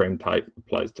second frame type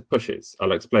applies to pushes.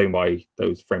 I'll explain why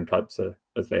those frame types are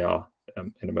as they are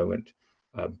in a moment.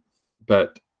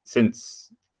 But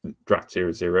since draft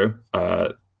 00,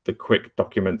 the quick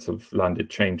documents have landed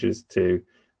changes to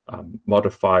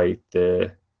modify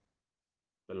the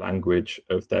language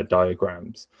of their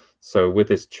diagrams. So with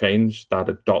this change, that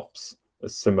adopts a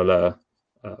similar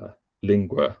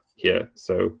lingua here.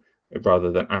 So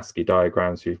rather than ASCII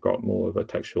diagrams, we've got more of a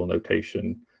textual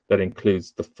notation that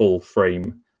includes the full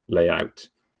frame layout,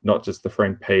 not just the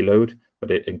frame payload, but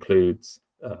it includes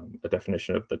a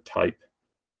definition of the type,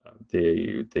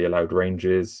 the allowed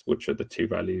ranges, which are the two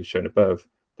values shown above,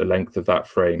 the length of that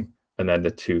frame, and then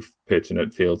the two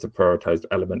pertinent fields, the prioritized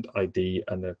element ID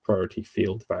and the priority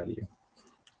field value.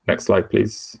 Next slide,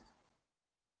 please.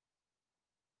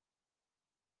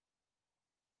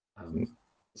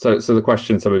 So the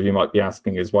question some of you might be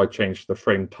asking is, why change the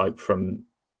frame type from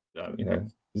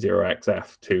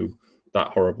 0xf to that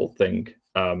horrible thing?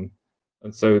 And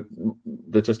so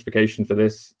the justification for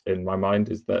this, in my mind,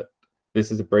 is that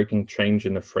this is a breaking change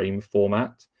in the frame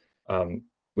format.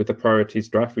 With the priorities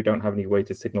draft, we don't have any way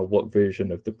to signal what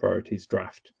version of the priorities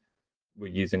draft we're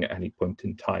using at any point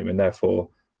in time, and therefore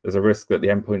there's a risk that the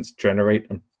endpoints generate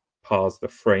and parse the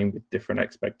frame with different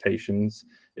expectations.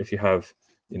 If you have,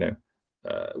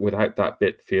 without that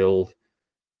bit field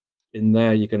in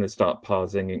there, you're going to start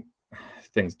parsing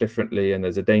things differently, and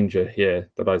there's a danger here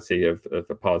that I see of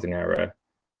a parsing error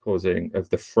of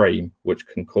the frame, which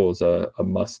can cause a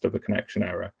must of a connection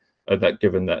error. That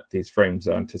given that these frames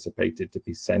are anticipated to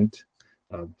be sent,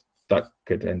 that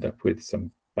could end up with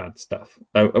some bad stuff.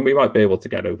 And we might be able to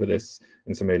get over this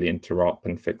in some early interop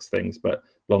and fix things, but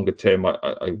longer term,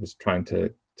 I was trying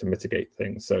to mitigate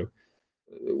things. So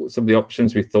some of the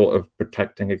options we thought of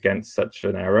protecting against such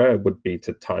an error would be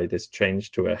to tie this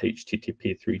change to a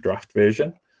HTTP3 draft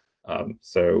version.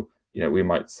 So we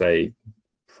might say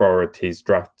priorities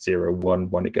draft 01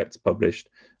 when it gets published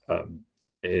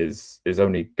is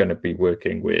only going to be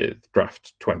working with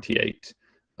draft 28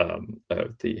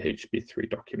 of the HB3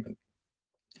 document.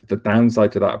 The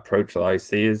downside to that approach that I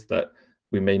see is that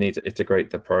we may need to iterate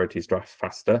the priorities draft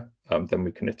faster than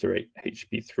we can iterate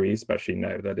HB3, especially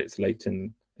now that it's late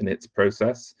in its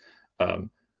process.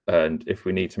 And if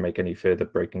we need to make any further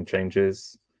breaking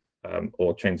changes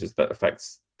or changes that affect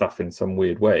stuff in some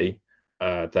weird way,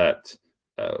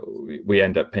 we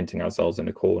end up painting ourselves in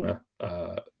a corner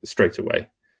straight away.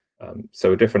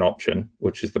 So a different option,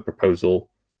 which is the proposal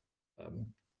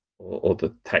or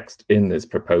the text in this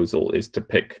proposal, is to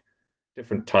pick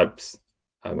different types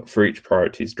for each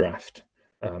priorities draft,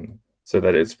 so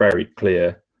that it's very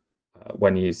clear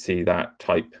when you see that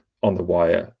type on the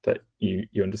wire that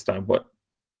you understand what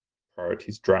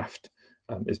priorities draft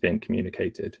is being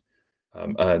communicated.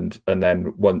 And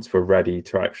then once we're ready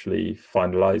to actually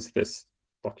finalize this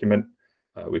document,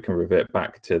 we can revert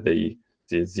back to the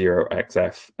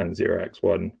 0xf and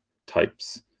 0x1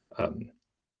 types,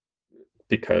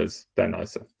 because they're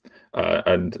nicer.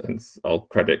 And I'll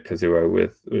credit Kazuo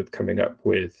with coming up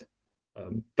with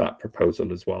that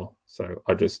proposal as well. So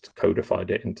I just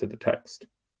codified it into the text.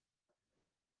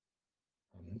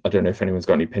 I don't know if anyone's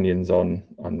got any opinions on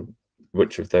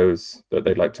which of those that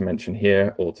they'd like to mention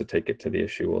here, or to take it to the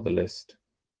issue or the list.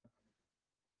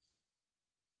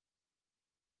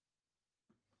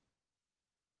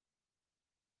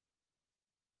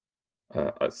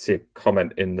 I see a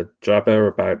comment in the Jabber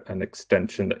about an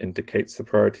extension that indicates the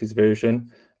priorities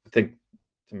version. I think,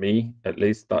 to me at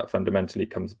least, that fundamentally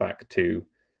comes back to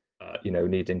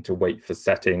needing to wait for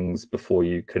settings before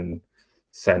you can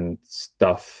send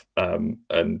stuff,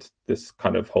 and this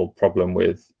kind of whole problem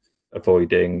with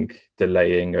avoiding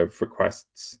delaying of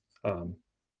requests.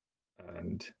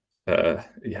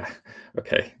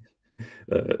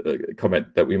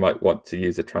 Comment that we might want to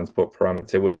use a transport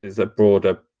parameter, which is a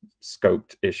broader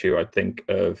scoped issue, I think,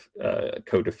 of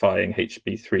codifying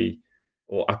HB3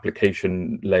 or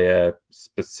application layer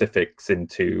specifics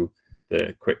into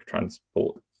the quick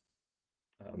transport,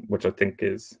 which I think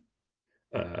is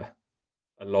a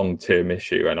long-term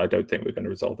issue, and I don't think we're going to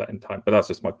resolve that in time, but that's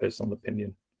just my personal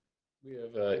opinion. We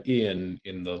have Ian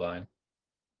in the line.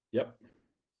 Yep.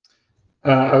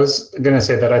 I was going to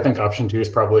say that I think option 2 is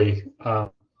probably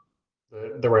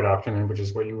the right option, which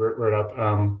is what you wrote up.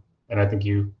 And I think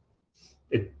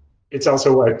it's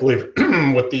also, I believe,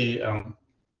 with the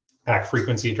pack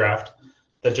frequency draft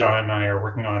that John and I are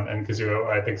working on, and Kazuo,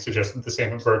 I think, suggested the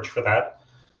same approach for that.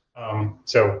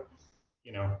 So,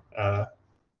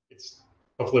 it's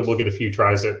hopefully we'll get a few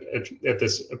tries at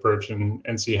this approach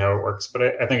and see how it works.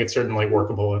 But I think it's certainly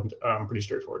workable and pretty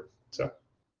straightforward. So.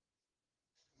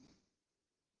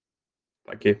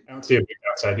 Thank you. I don't see a big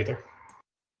downside either.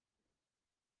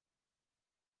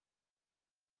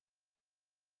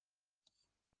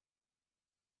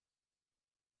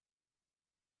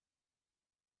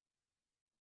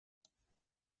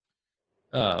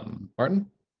 Martin?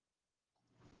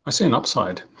 I see an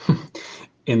upside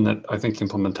in that I think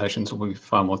implementations will be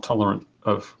far more tolerant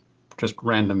of just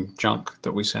random junk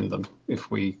that we send them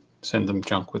if we send them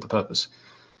junk with a purpose,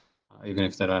 even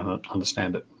if they don't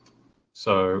understand it.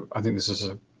 So I think this is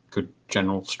good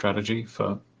general strategy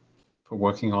for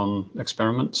working on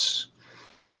experiments.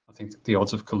 I think that the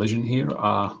odds of collision here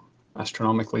are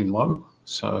astronomically low,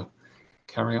 so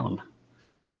carry on.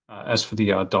 As for the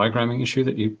diagramming issue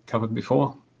that you covered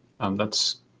before,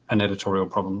 that's an editorial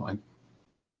problem.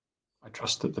 I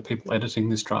trust that the people editing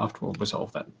this draft will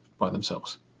resolve that by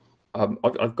themselves.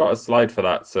 I've got a slide for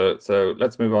that, so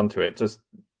let's move on to it, just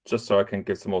so I can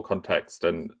give some more context,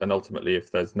 and ultimately,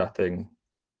 if there's nothing,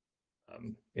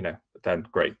 then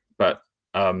great. But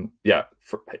yeah,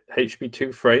 for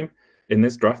HP2 frame in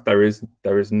this draft, there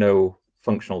is no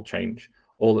functional change.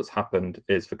 All that's happened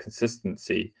is, for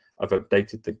consistency, I've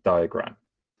updated the diagram.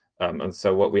 And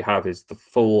so what we have is the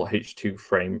full H2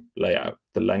 frame layout,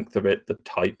 the length of it, the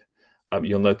type.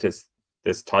 You'll notice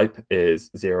this type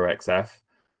is 0xF.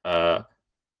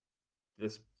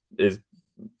 This is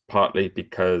partly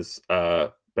because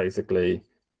basically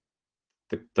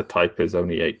the type is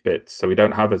only 8 bits, so we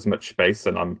don't have as much space,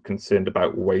 and I'm concerned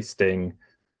about wasting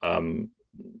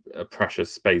a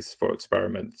precious space for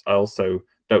experiments. I also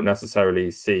don't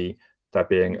necessarily see there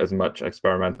being as much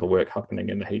experimental work happening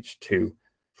in the H2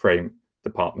 frame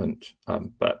department.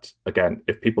 But again,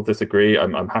 if people disagree,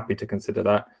 I'm happy to consider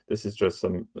that. This is just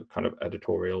some kind of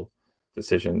editorial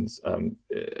decisions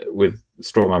with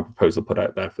strawman proposal put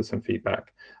out there for some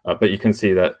feedback. But you can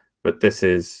see that, but this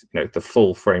is the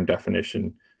full frame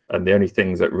definition, and the only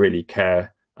things that really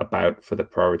care about for the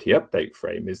priority update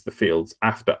frame is the fields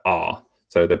after R,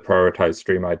 so the prioritized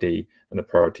stream ID and the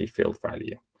priority field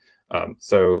value.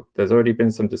 So there's already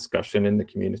been some discussion in the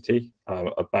community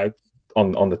about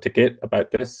on the ticket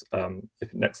about this.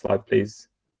 Next slide, please.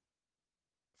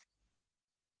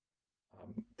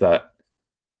 That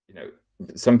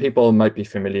some people might be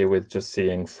familiar with just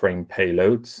seeing frame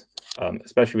payloads,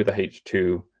 especially with the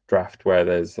H2 draft, where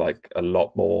there's like a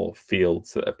lot more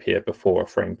fields that appear before a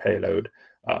frame payload.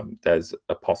 There's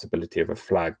a possibility of a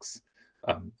flags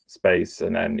space,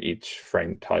 and then each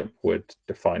frame type would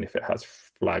define if it has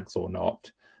flags or not.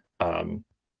 And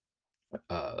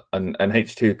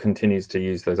H2 continues to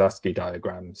use those ASCII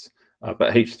diagrams,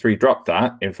 but H3 dropped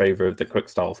that in favor of the quick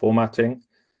style formatting.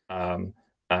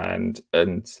 And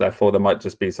therefore there might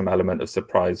just be some element of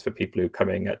surprise for people who are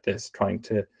coming at this trying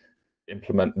to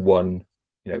implement one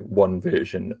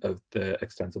version of the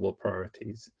extensible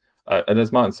priorities. And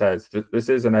as Martin says, this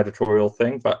is an editorial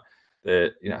thing, but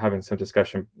having some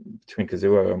discussion between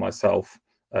Kazuo and myself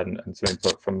and some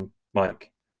input from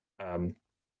Mike,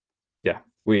 yeah,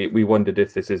 we wondered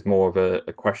if this is more of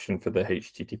a question for the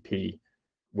HTTP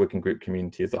working group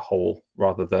community as a whole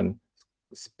rather than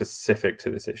specific to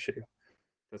this issue.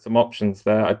 There's some options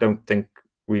there. I don't think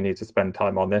we need to spend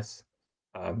time on this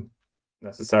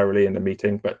necessarily in the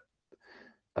meeting, but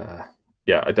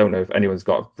yeah, I don't know if anyone's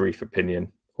got a brief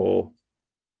opinion or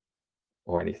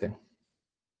anything.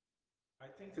 I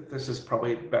think that this is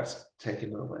probably best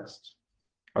taken to the list.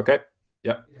 Okay.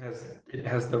 Yeah. It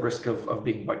has the risk of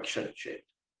being bike shed shaped.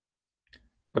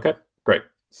 Okay, great.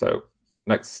 So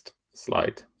next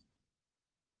slide.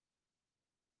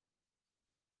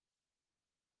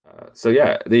 So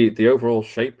yeah, the overall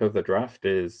shape of the draft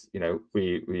is,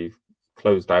 we've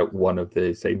closed out one of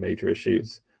the same major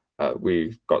issues.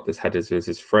 We've got this headers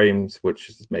versus frames, which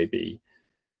is maybe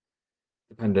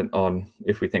dependent on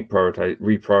if we think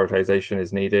reprioritization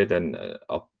is needed, and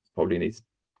I'll probably need to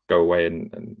go away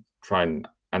and try and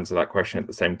answer that question at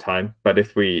the same time. But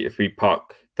if we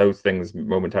park those things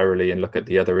momentarily and look at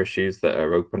the other issues that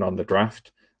are open on the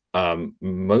draft,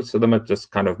 most of them are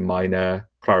just kind of minor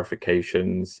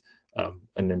clarifications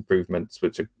and improvements,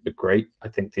 which are great. I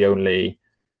think the only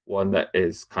one that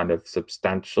is kind of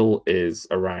substantial is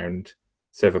around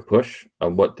server push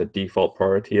and what the default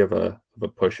priority of a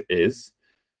push is.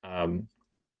 I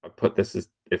put this as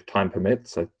if time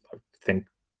permits. I think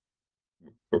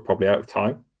we're probably out of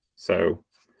time. So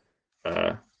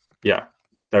yeah,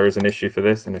 there is an issue for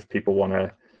this, and if people want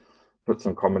to put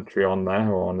some commentary on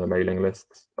there or on the mailing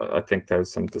lists, I think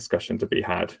there's some discussion to be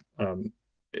had.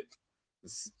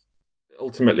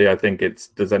 Ultimately, I think it's,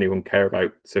 does anyone care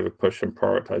about server push and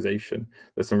prioritization?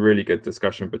 There's some really good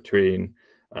discussion between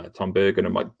Tom Bergen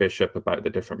and Mike Bishop about the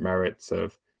different merits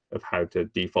of how to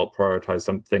default prioritize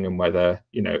something, and whether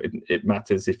it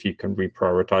matters if you can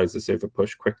reprioritize the server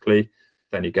push quickly.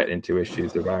 Then you get into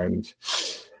issues around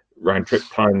round trip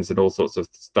times and all sorts of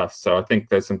stuff. So I think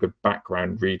there's some good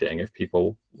background reading if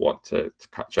people want to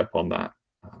catch up on that.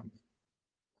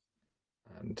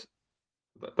 And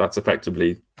that's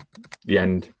effectively the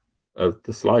end of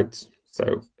the slides.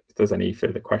 So if there's any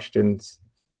further questions,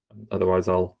 otherwise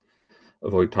I'll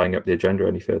avoid tying up the agenda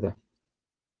any further.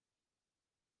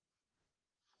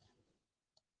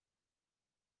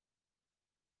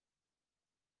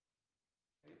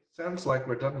 Sounds like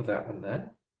we're done with that one then.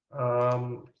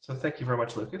 So thank you very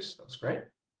much, Lucas. That was great.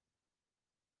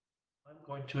 I'm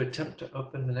going to attempt to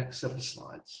open the next set of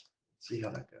slides. See how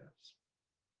that goes.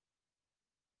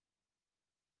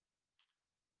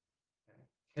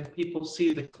 Can people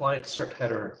see the client cert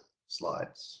header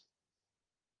slides?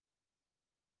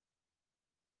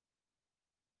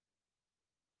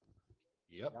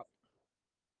 Yep.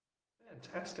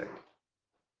 Fantastic.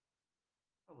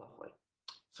 Oh, lovely.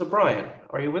 So Brian,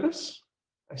 are you with us?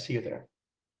 I see you there.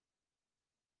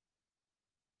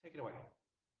 Take it away.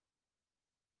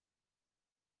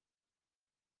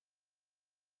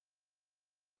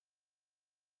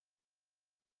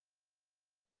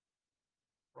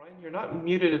 Brian, you're not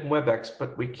muted in WebEx,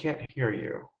 but we can't hear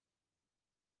you.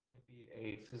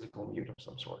 Maybe a physical mute of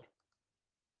some sort.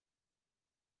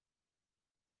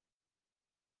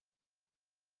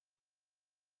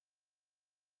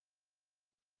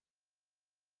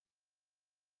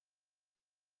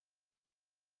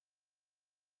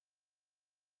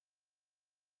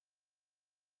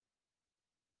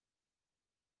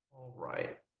 All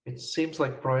right. It seems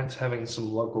like Brian's having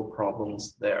some local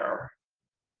problems there.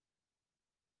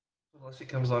 Unless he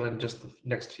comes on in just the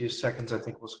next few seconds, I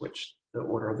think we'll switch the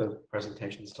order of the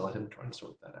presentations to let him try and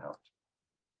sort that out.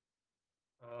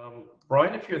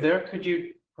 Brian, if you're there, could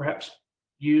you perhaps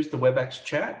use the WebEx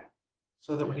chat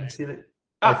so that we can see that?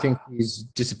 I think he's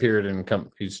disappeared and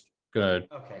he's gonna.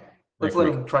 Okay. Let's let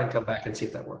him try and come back and see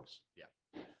if that works. Yeah.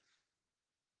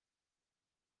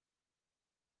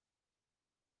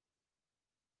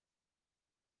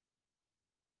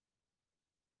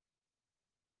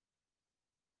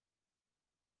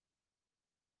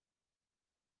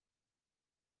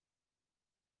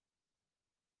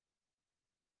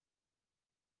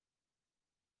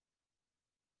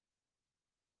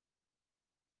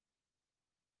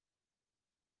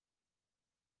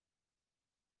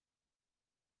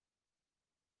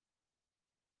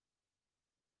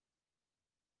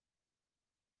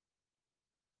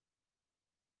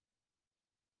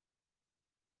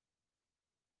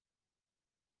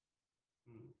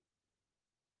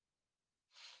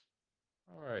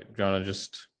 All right, John,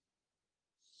 just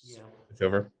switch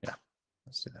over. Yeah,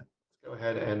 let's do that. Go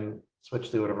ahead and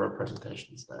switch the order of our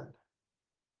presentations then.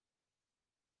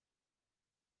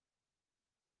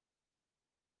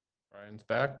 Brian's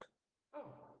back. Oh.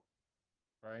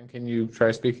 Brian, can you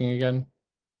try speaking again?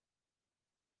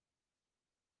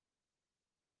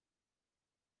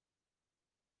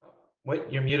 Wait,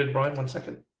 you're muted, Brian. 1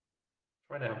 second.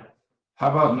 Try now.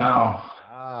 How about now?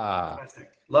 Ah,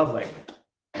 Fantastic. Lovely.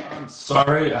 I'm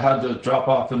sorry, I had to drop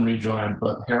off and rejoin,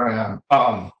 but here I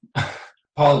am.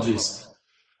 Apologies.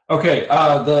 Okay,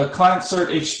 the client cert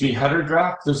HTTP header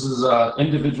draft. This is an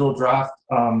individual draft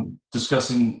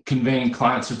discussing conveying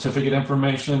client certificate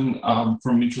information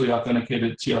from mutually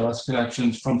authenticated TLS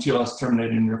connections from TLS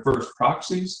terminating reverse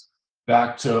proxies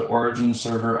back to origin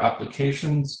server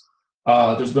applications.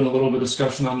 There's been a little bit of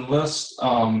discussion on the list,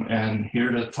 and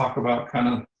here to talk about kind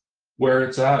of where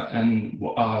it's at and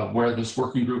where this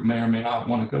working group may or may not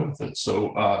want to go with it.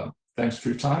 So thanks for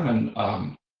your time.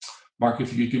 And Mark,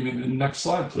 if you could give me the next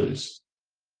slide, please.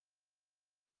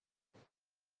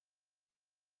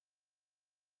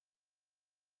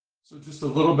 So just a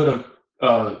little bit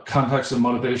of context and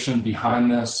motivation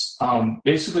behind this.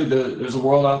 Basically, there's a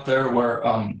world out there where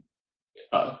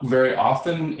very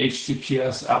often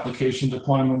HTTPS application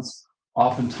deployments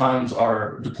oftentimes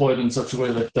are deployed in such a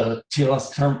way that the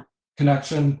TLS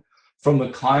connection from the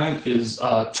client is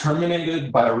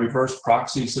terminated by a reverse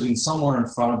proxy sitting somewhere in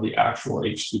front of the actual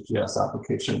HTTPS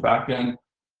application backend.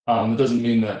 It doesn't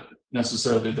mean that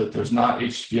necessarily that there's not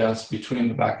HTTPS between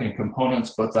the backend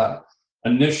components, but that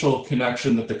initial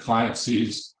connection that the client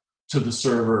sees to the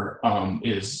server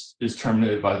is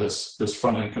terminated by this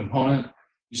front-end component.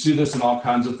 You see this in all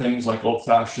kinds of things like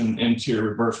old-fashioned interior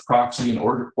reverse proxy and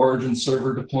origin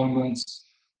server deployments.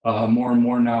 More and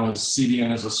more now is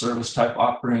CDN as a service type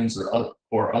offerings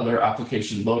or other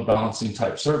application load balancing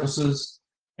type services.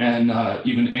 And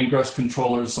even ingress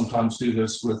controllers sometimes do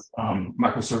this with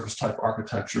microservice type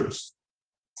architectures.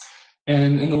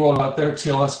 And in the world out there,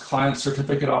 TLS client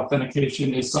certificate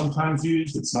authentication is sometimes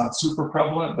used. It's not super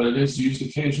prevalent, but it is used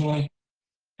occasionally.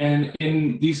 And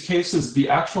in these cases, the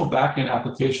actual backend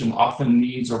application often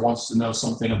needs or wants to know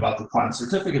something about the client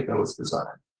certificate that was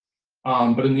presented.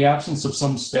 But in the absence of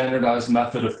some standardized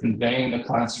method of conveying the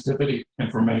client certificate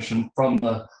information from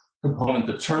the component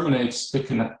that terminates the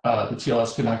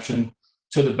TLS connection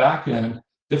to the backend,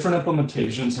 different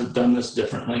implementations have done this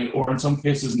differently, or in some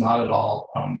cases not at all,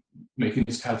 making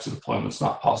these types of deployments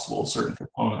not possible with certain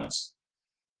components.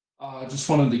 I just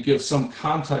wanted to give some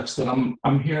context that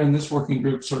I'm here in this working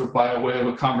group sort of by way of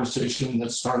a conversation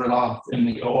that started off in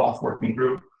the OAuth working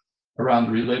group around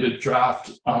the related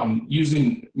draft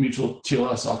using mutual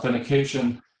TLS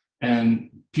authentication,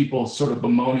 and people sort of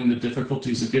bemoaning the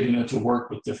difficulties of getting it to work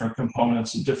with different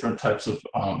components and different types of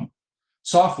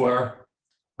software.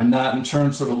 And that in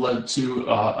turn sort of led to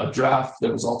a draft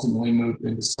that was ultimately moved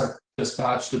into Sec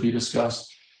Dispatch to be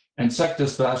discussed. And Sec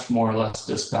Dispatch more or less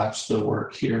dispatched the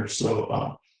work here.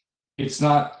 So it's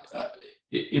not,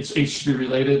 it's HTTP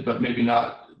related, but maybe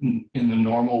not in the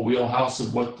normal wheelhouse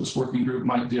of what this working group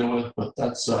might deal with. But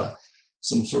that's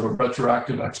some sort of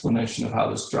retroactive explanation of how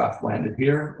this draft landed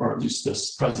here, or at least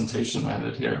this presentation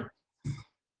landed here.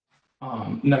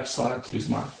 Next slide, please,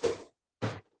 Mark.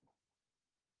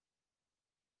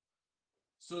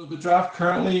 So the draft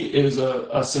currently is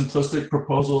a simplistic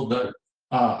proposal that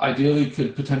ideally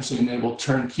could potentially enable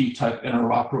turnkey type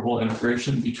interoperable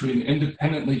integration between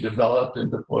independently developed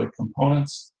and deployed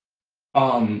components.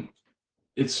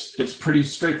 It's pretty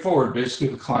straightforward. Basically,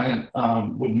 the client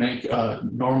would make a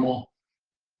normal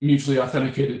mutually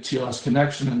authenticated TLS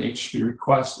connection, and HTTP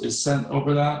request is sent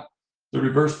over that. The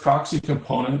reverse proxy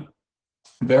component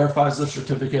verifies the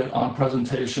certificate on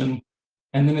presentation,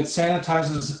 and then it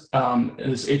sanitizes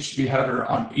this HTTP header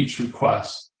on each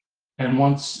request. And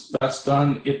once that's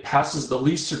done, it passes the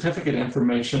least certificate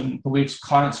information, the least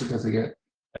client certificate,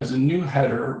 as a new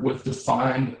header with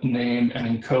defined name and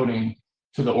encoding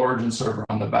to the origin server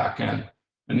on the back end.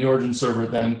 And the origin server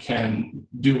then can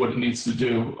do what it needs to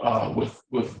do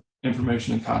with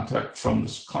information and context from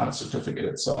this client certificate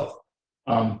itself.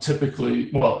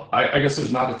 Typically, well, I guess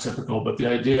there's not a typical, but the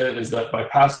idea is that by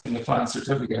passing the client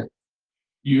certificate,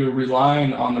 you're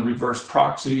relying on the reverse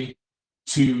proxy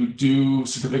to do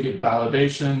certificate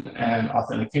validation and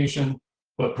authentication,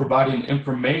 but providing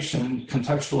information,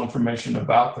 contextual information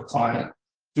about the client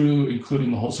through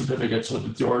including the whole certificate so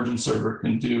that the origin server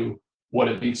can do what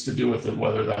it needs to do with it,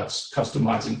 whether that's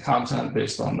customizing content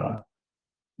based on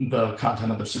the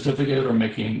content of the certificate or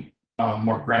making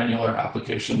more granular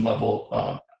application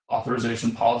level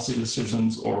authorization policy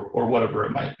decisions or whatever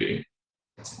it might be.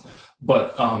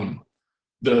 But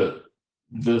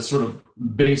the sort of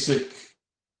basic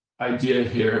idea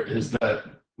here is that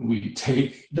we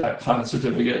take that client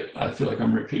certificate, I feel like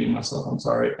I'm repeating myself, I'm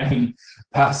sorry, and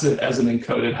pass it as an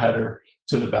encoded header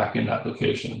to the backend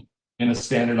application in a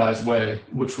standardized way,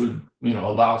 which would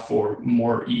allow for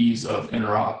more ease of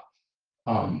interop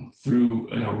through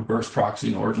reverse proxy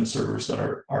and origin servers that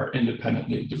are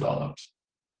independently developed.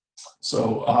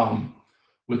 So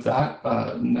with that,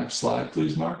 next slide,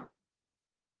 please, Mark.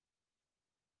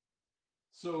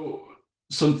 So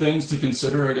some things to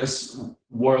consider, I guess,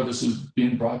 where this is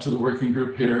being brought to the working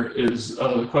group here is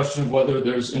the question of whether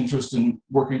there's interest in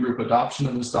working group adoption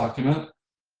of this document.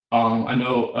 I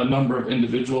know a number of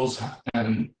individuals,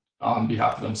 and on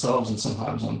behalf of themselves and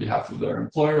sometimes on behalf of their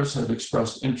employers, have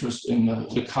expressed interest in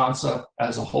the concept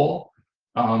as a whole.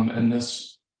 And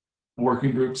this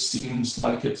working group seems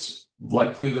like it's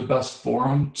likely the best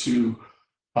forum to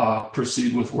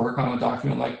proceed with work on a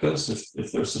document like this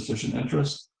if there's sufficient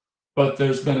interest. But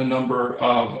there's been a number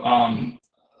of,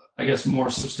 I guess, more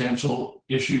substantial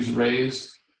issues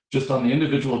raised just on the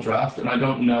individual draft. And I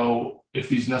don't know if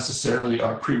these necessarily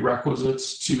are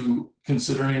prerequisites to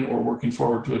considering or working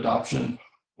forward to adoption,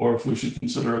 or if we should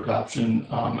consider adoption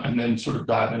and then sort of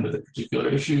dive into the particular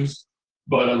issues.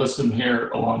 But I list them here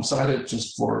alongside it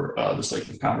just for the sake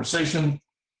of conversation.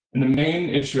 And the main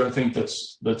issue I think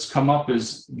that's come up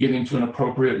is getting to an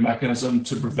appropriate mechanism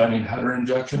to preventing header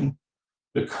injection.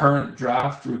 The current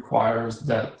draft requires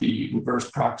that the reverse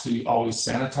proxy always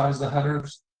sanitize the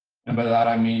headers. And by that,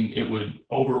 I mean it would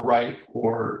overwrite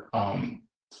or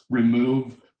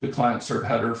remove the client cert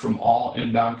header from all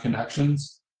inbound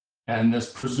connections. And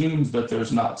this presumes that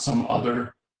there's not some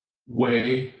other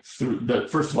way through that,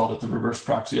 first of all, that the reverse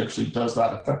proxy actually does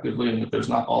that effectively, and that there's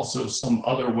not also some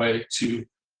other way to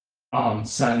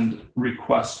send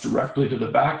requests directly to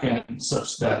the backend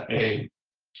such that a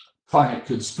client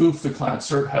could spoof the client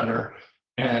cert header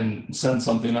and send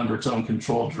something under its own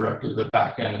control directly to the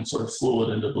backend and sort of fool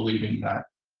it into believing that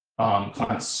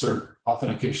client cert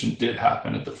authentication did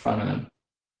happen at the front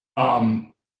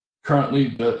end.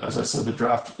 Currently, as I said, the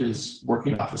draft is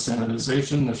working off of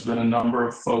sanitization. There's been a number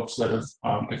of folks that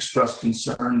have expressed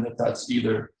concern that that's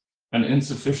either an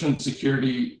insufficient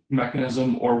security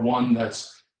mechanism or one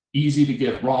that's easy to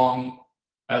get wrong,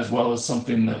 as well as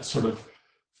something that sort of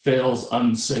fails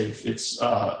unsafe.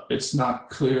 It's not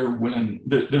clear when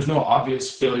there's no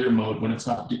obvious failure mode when it's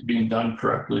not being done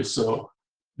correctly. So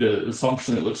the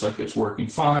function, it looks like it's working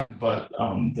fine, but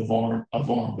a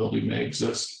vulnerability may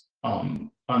exist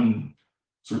sort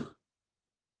of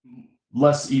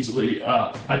less easily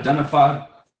identified.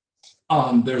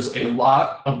 There's a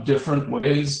lot of different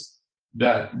ways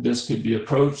that this could be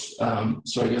approached.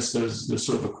 So I guess there's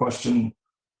sort of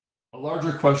a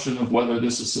larger question of whether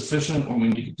this is sufficient or we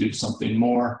need to do something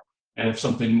more. And if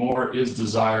something more is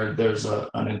desired, there's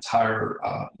an entire,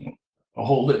 a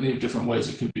whole litany of different ways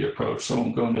it could be approached. So I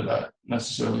won't go into that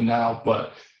necessarily now,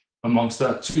 but amongst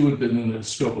that, two have been in the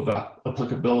scope of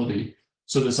applicability.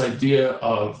 So this idea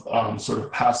of sort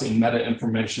of passing meta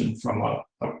information from a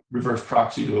reverse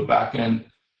proxy to a backend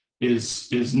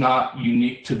is not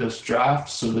unique to this draft.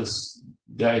 So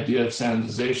the idea of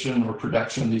sanitization or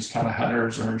protection of these kind of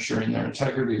headers or ensuring their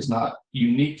integrity is not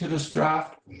unique to this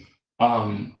draft.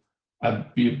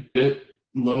 I'd be a bit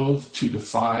loath to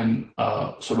define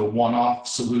a sort of one-off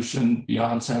solution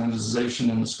beyond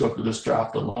sanitization in the scope of this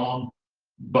draft alone,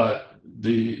 but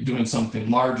doing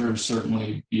something larger is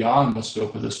certainly beyond the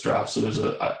scope of this draft. So there's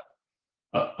a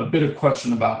bit of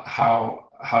question about how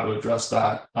to address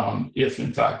that if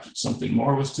in fact something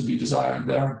more was to be desired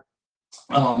there.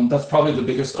 That's probably the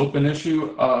biggest open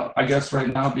issue, I guess,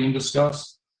 right now being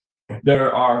discussed.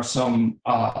 There are some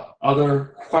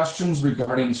other questions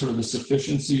regarding sort of the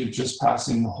sufficiency of just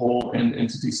passing the whole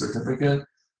entity certificate.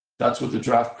 That's what the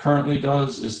draft currently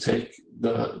does, is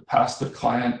pass the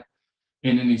client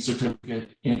entity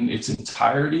certificate in its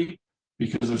entirety,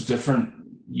 because there's different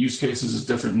use cases, there's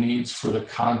different needs for the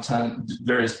content,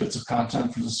 various bits of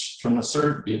content from the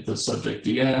cert, be it the subject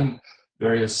DN,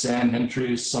 various SAN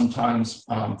entries. Sometimes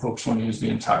folks want to use the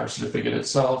entire certificate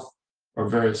itself or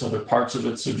various other parts of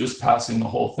it. So just passing the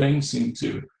whole thing seemed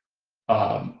to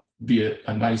be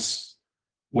a nice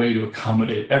way to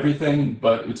accommodate everything,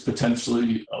 but it's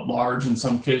potentially large in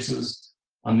some cases.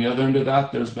 On the other end of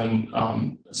that, there's been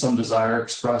some desire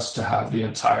expressed to have the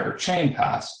entire chain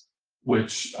pass,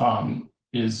 which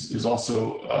is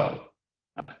also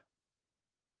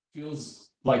feels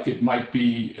like it might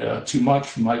be too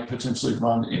much, might potentially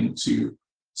run into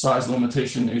size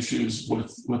limitation issues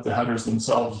with the headers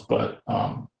themselves. But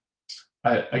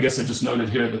I guess I just noted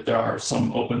here that there are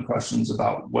some open questions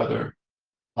about whether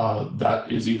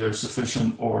that is either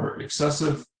sufficient or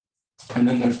excessive. And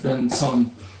then there's been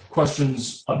some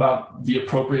questions about the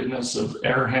appropriateness of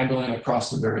error handling across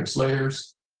the various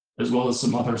layers, as well as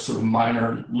some other sort of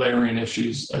minor layering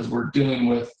issues as we're dealing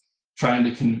with trying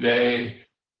to convey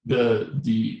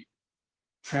the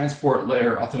transport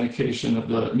layer authentication of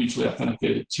the mutually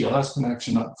authenticated TLS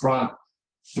connection up front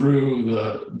through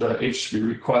the HTTP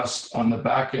request on the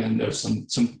back end. There's some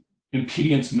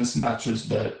impedance mismatches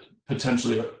that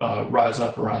potentially rise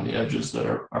up around the edges that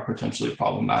are potentially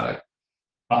problematic,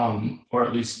 or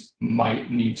at least might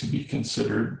need to be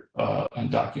considered and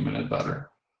documented better.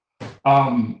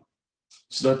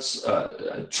 So that's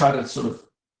try to sort of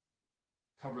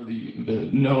cover the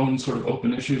known sort of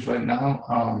open issues right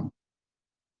now.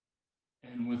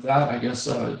 And with that, I guess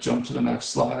jump to the next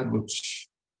slide, which.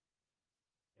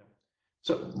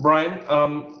 So Brian,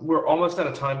 we're almost out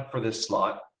of time for this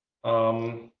slot.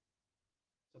 So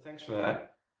thanks for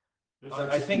that.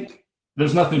 I think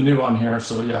there's nothing new on here,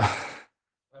 so yeah.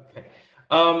 Okay.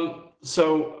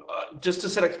 So just to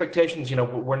set expectations,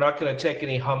 we're not going to take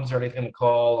any hums or anything in the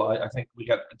call. I think we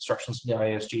got instructions from the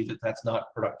ISG that that's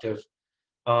not productive.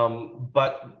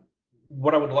 But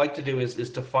what I would like to do is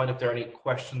to find if there are any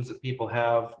questions that people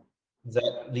have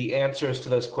that the answers to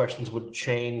those questions would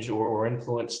change or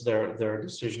influence their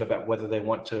decision about whether they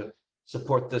want to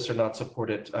support this or not support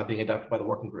it being adopted by the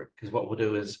working group. Because what we'll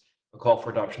do is a call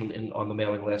for adoption on the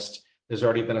mailing list. There's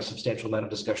already been a substantial amount of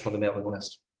discussion on the mailing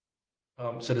list.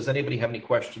 So does anybody have any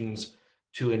questions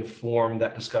to inform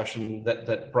that discussion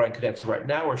that Brian could answer right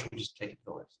now, or should we just take it to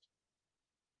the list?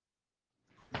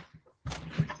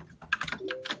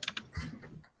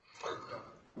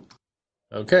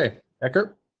 Okay,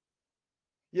 Eckert?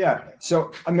 Yeah,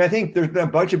 so I mean, I think there's been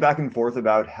a bunch of back and forth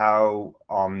about how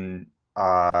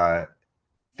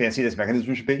fancy this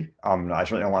mechanism should be. I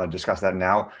certainly don't want to discuss that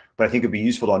now, but I think it'd be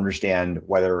useful to understand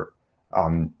whether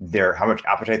how much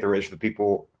appetite there is for the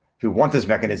people who want this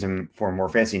mechanism for more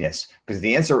fanciness. Because if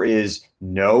the answer is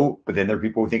no, but then there are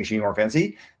people who think it should be more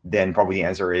fancy, then probably the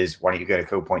answer is, why don't you get a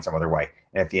code point some other way?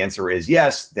 And if the answer is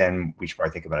yes, then we should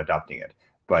probably think about adopting it.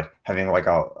 But having like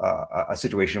a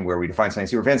situation where we define something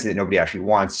super fancy that nobody actually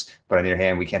wants, but on the other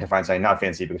hand, we can't define something not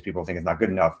fancy because people think it's not good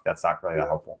enough, that's not really that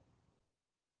helpful.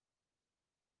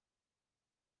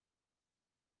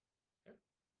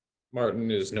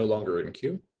 Martin is no longer in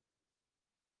queue.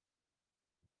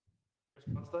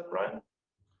 Response to that, Brian?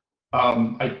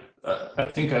 I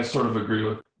think I sort of agree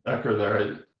with Becker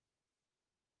there.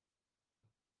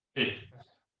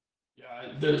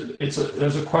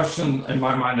 There's a question in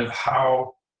my mind of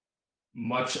how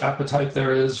much appetite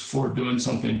there is for doing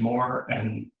something more,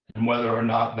 and whether or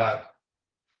not that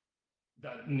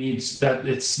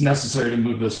it's necessary to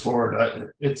move this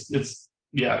forward. It's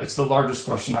the largest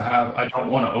question I have. I don't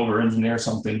want to over-engineer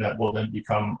something that will then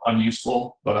become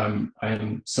unuseful, but I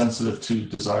am sensitive to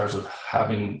desires of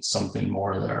having something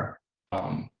more there,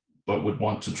 but would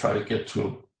want to try to get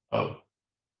to a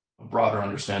broader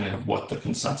understanding of what the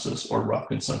consensus or rough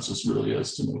consensus really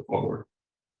is to move forward.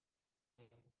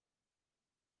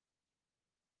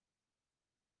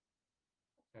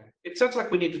 Okay. It sounds like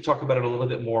we need to talk about it a little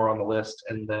bit more on the list,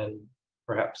 and then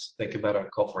perhaps think about a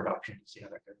call for adoption to see how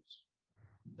that goes.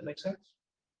 That makes sense?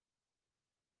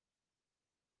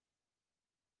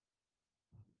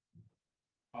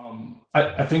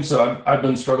 I think so. I've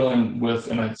been struggling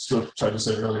with, and I still tried to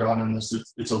say earlier on in this,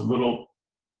 it's a little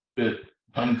bit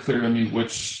unclear to me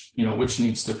which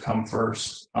needs to come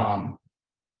first. The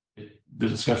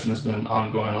discussion has been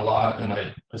ongoing a lot, and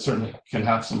I certainly can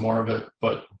have some more of it,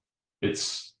 but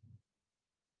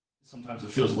sometimes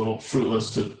it feels a little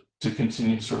fruitless to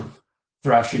continue sort of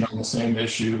thrashing on the same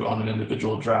issue on an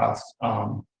individual draft.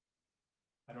 I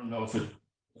don't know if it.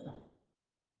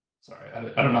 Sorry, I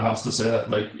don't know how else to say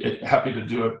that. Like, happy to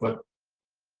do it, but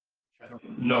I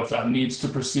don't know if that needs to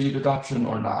precede adoption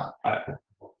or not.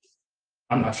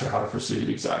 I'm not sure how to proceed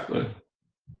exactly.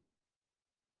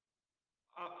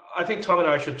 I think Tom and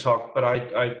I should talk, but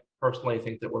I personally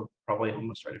think that we're probably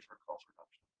almost ready for a call for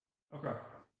adoption. Okay.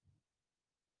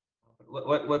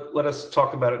 Let us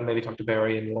talk about it and maybe talk to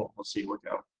Barry, and we'll see where we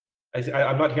go.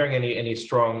 I'm not hearing any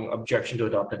strong objection to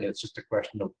adopting it. It's just a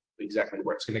question of exactly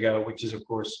where it's going to go, which is, of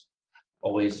course,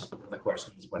 always the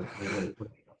question is when we really put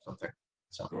something.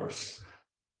 So, of course.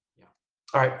 Yeah.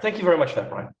 All right. Thank you very much for that,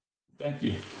 Brian. Thank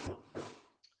you.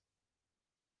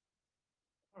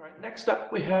 All right. Next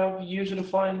up, we have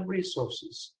user-defined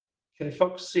resources. Can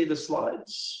folks see the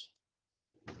slides?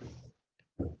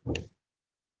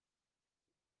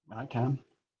 I can.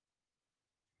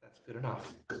 That's good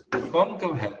enough. Well,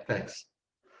 go ahead. Thanks.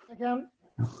 Again.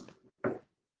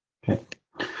 Okay.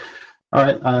 All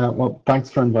right. Well, thanks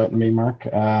for inviting me, Mark.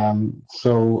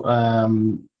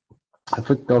 If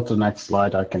we go to the next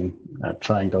slide, I can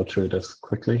try and go through this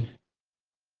quickly.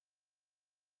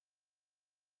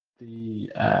 The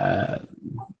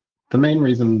main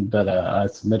reason that I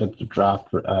submitted the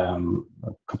draft a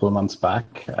couple of months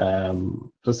back,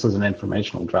 just as an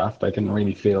informational draft, I didn't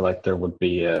really feel like there would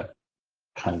be a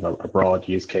kind of a broad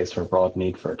use case or a broad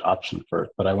need for adoption for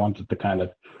it, but I wanted to kind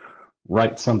of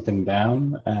write something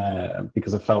down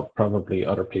because I felt probably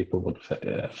other people would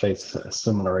face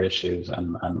similar issues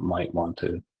and might want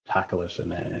to tackle it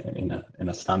in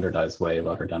a standardized way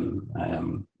rather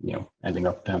than ending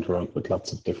up down the road with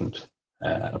lots of different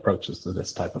approaches to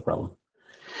this type of problem.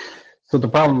 So the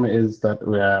problem is that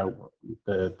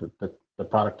the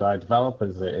product I develop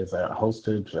is a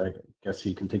hosted, I guess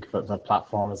you can think of it as a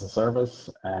platform as a service,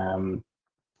 and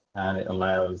it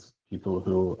allows people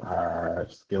who are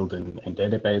skilled in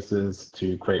databases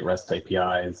to create REST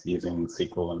APIs using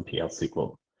SQL and PL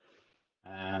SQL.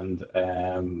 And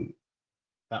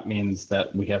that means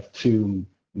that we have two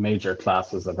major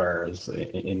classes of errors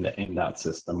in that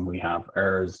system. We have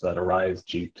errors that arise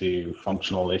due to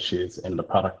functional issues in the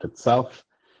product itself,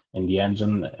 in the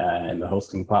engine, in the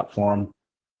hosting platform.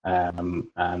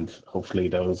 And hopefully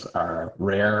those are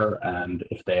rare, and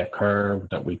if they occur,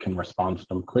 that we can respond to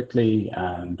them quickly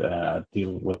and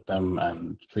deal with them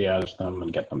and triage them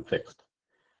and get them fixed.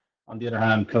 On the other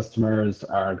hand, customers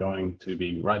are going to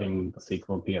be writing the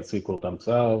SQL, PL SQL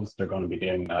themselves. They're going to be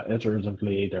doing that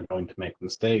iteratively. They're going to make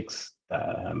mistakes.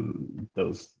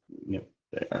 Those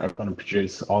are going to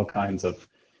produce all kinds of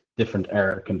different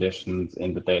error conditions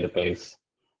in the database.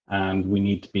 And we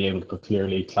need to be able to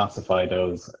clearly classify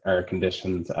those error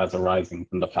conditions as arising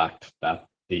from the fact that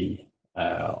the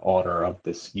author of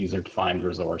this user-defined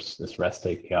resource, this REST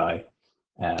API,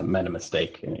 made a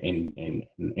mistake in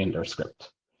their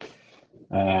script.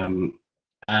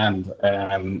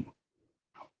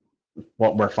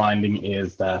 What we're finding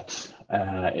is that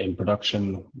in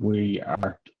production, we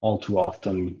are all too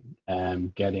often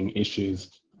getting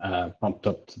issues pumped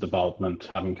up to development,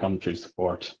 having come through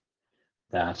support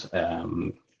that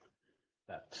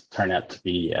turn out to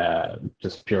be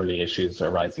just purely issues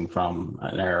arising from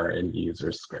an error in the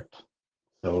user's script.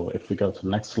 So if we go to the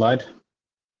next slide.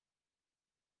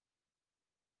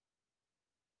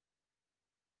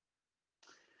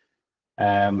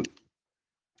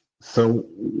 So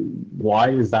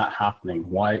why is that happening?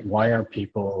 Why are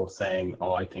people saying,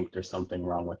 oh, I think there's something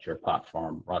wrong with your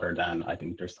platform, rather than I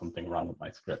think there's something wrong with my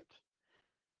script?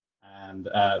 And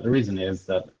the reason is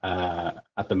that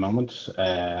at the moment,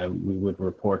 we would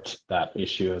report that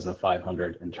issue as a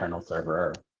 500 internal server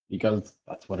error, because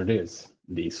that's what it is.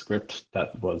 The script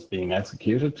that was being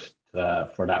executed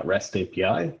for that REST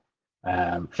API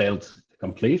failed to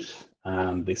complete,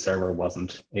 and the server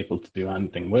wasn't able to do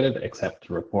anything with it except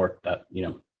to report that, you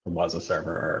know, there was a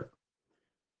server error.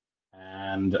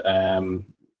 And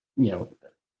you know,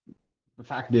 the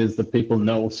fact is that people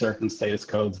know certain status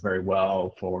codes very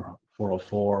well for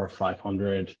 404,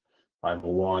 500,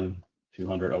 501,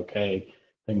 200 OK,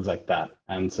 things like that.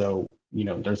 And so, you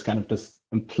know, there's kind of this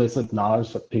implicit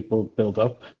knowledge that people build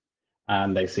up,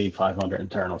 and they see 500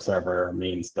 internal server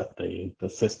means that the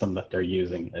system that they're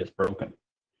using is broken.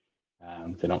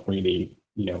 They don't really,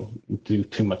 you know, do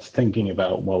too much thinking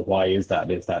about, well, why is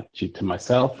that? Is that due to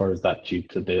myself, or is that due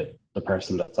to the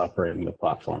person that's operating the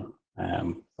platform?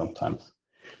 Sometimes.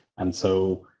 And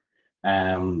so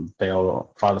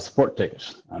they'll file a support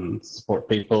ticket, and support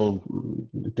people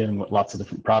dealing with lots of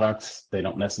different products. They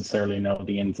don't necessarily know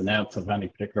the ins and outs of any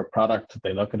particular product.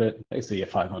 They look at it, they see a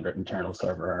 500 internal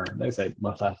server error. They say,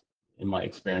 well, that in my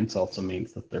experience also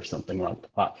means that there's something wrong with the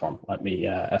platform. Let me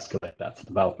escalate that to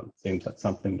development. Seems like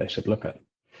something they should look at.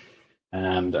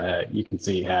 And you can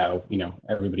see how, you know,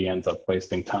 everybody ends up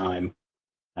wasting time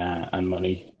and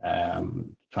money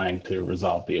trying to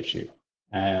resolve the issue.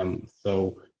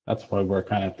 So that's why we're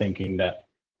kind of thinking that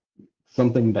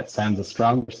something that sends a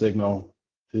stronger signal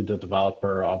to the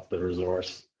developer of the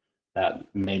resource that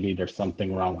maybe there's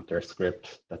something wrong with their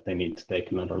script, that they need to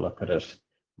take another look at it,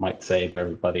 might save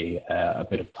everybody a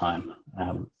bit of time.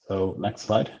 So next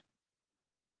slide.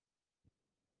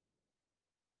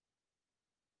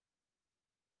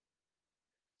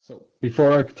 So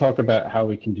before I talk about how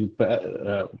we can do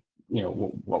better, you know,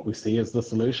 what we see as the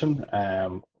solution,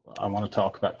 I want to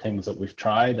talk about things that we've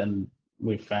tried and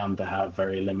we've found to have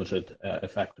very limited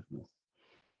effectiveness.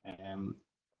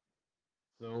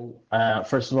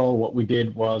 First of all, what we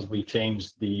did was we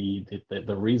changed the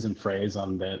reason phrase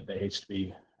on the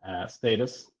HTTP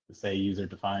status to say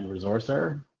user-defined resource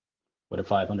error with a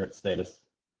 500 status.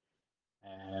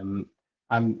 And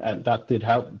that did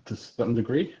help to some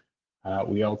degree.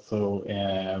 We also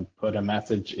put a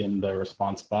message in the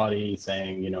response body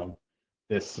saying, you know,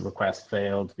 this request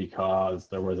failed because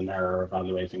there was an error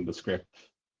evaluating the script,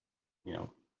 you know,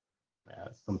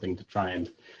 something to try and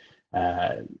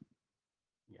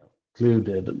you know, clue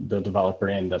the developer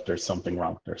in that there's something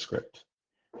wrong with their script.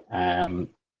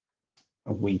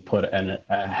 We put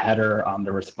a header on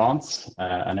the response,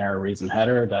 an error reason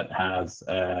header that has,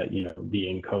 you know, the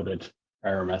encoded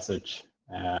error message,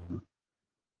 the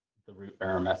root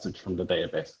error message from the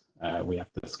database. We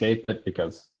have to escape it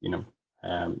because, you know,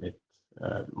 it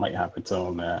might have its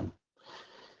own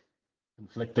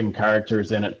conflicting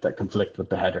characters in it that conflict with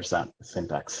the header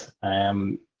syntax.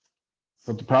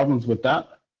 So the problems with that,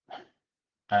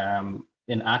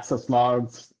 in access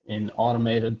logs, in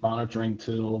automated monitoring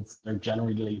tools, they're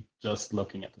generally just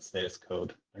looking at the status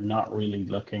code. They're not really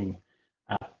looking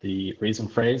at the reason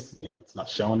phrase. It's not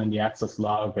shown in the access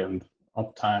log, and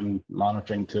uptime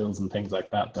monitoring tools and things like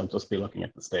that, they'll just be looking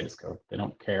at the status code. They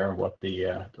don't care what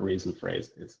the reason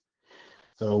phrase is.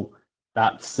 So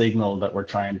that signal that we're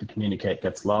trying to communicate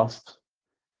gets lost.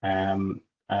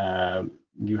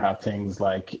 You have things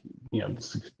like, you know,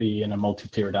 this could be in a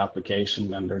multi-tiered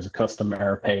application and there's a custom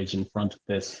error page in front of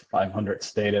this 500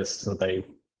 status. So they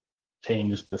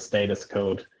changed the status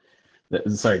code.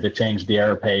 Sorry, they changed the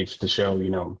error page to show, you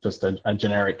know, just a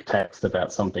generic text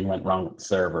about something went wrong with the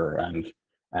server. And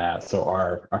so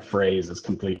our phrase is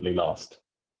completely lost.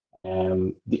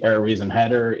 The error reason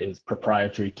header is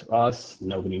proprietary to us.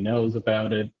 Nobody knows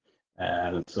about it.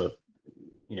 And so,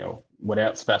 you know,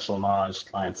 without special knowledge,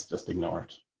 clients just ignore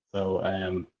it. So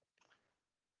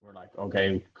we're like,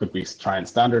 okay, could we try and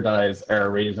standardize error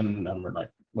reason? And we're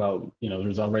like, well, you know,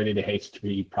 there's already the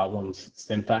HTTP problems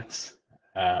syntax,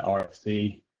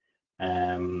 RFC.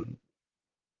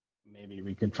 Maybe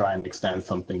we could try and extend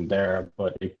something there,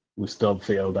 but we still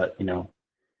feel that, you know,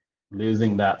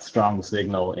 losing that strong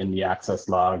signal in the access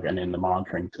log and in the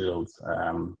monitoring tools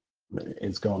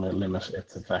is going to limit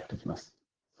its effectiveness.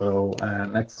 So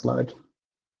next slide.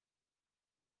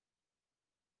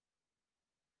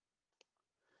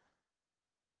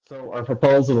 So our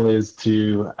proposal is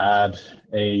to add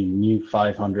a new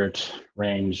 500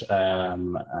 range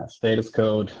status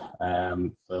code.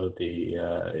 So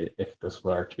if this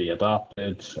were to be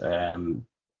adopted,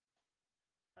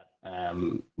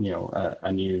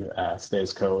 a new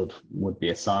status code would be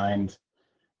assigned.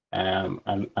 And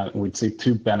we'd see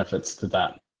two benefits to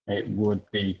that. It would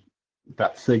be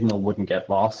that signal wouldn't get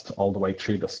lost all the way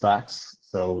through the stacks,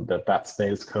 so that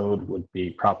status code would be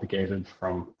propagated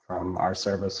from our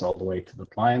service all the way to the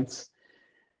clients.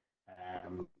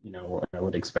 I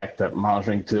would expect that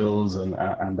monitoring tools and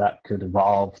that could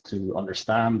evolve to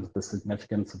understand the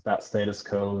significance of that status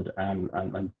code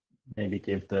and maybe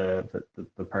give the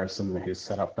person who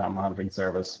set up that monitoring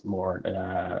service more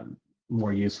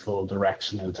useful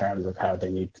direction in terms of how they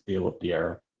need to deal with the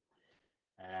error.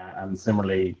 And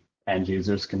similarly, end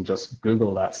users can just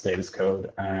Google that status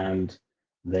code and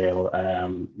they'll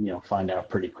find out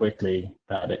pretty quickly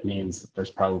that it means that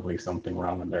there's probably something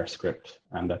wrong in their script,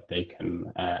 and that they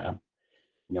can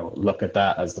look at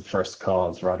that as the first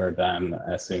cause rather than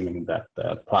assuming that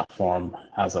the platform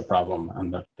has a problem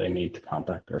and that they need to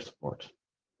contact their support.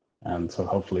 And so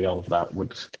hopefully all of that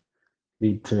would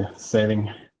lead to saving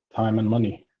time and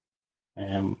money.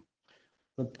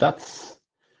 But that's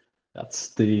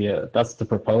the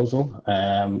proposal.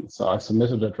 So I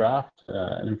submitted a draft,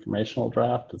 an informational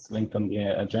draft. It's linked on the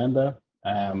agenda.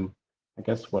 I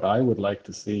guess what I would like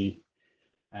to see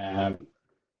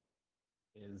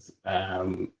is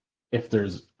if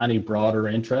there's any broader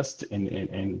interest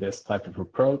in this type of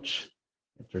approach,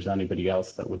 if there's anybody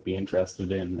else that would be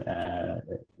interested in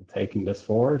taking this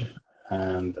forward,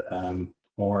 and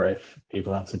or if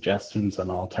people have suggestions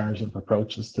on alternative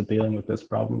approaches to dealing with this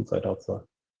problem, I'd also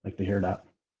like to hear that.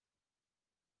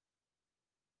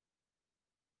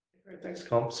 Great, thanks,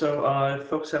 Colm. So if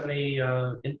folks have any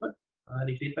input,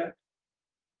 any feedback?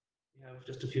 We have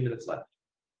just a few minutes left.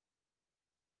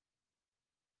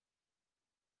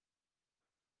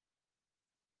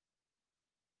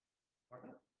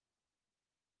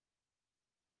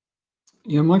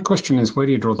 Yeah, my question is, where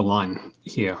do you draw the line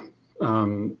here?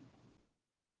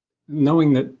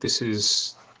 Knowing that this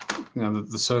is,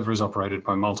 the server is operated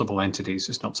by multiple entities,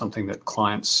 is not something that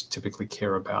clients typically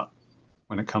care about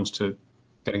when it comes to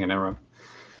getting an error.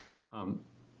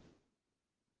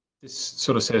 This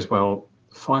sort of says, well,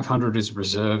 500 is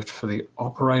reserved for the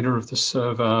operator of the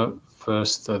server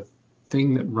versus the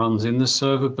thing that runs in the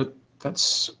server, but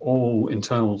that's all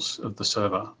internals of the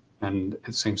server. And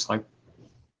it seems like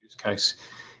this case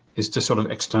is to sort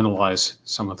of externalize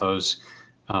some of those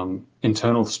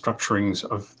internal structurings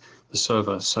of the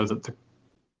server so that the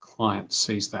client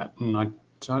sees that. And I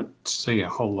don't see a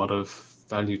whole lot of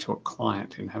value to a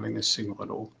client in having this signal at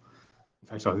all.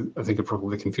 In fact, I think it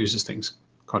probably confuses things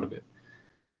quite a bit.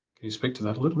 Can you speak to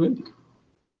that a little bit?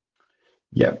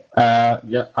 Yeah,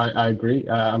 I agree.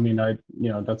 I mean,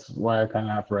 that's why I kind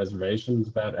of have reservations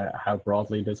about how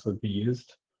broadly this would be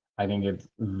used. I think it's,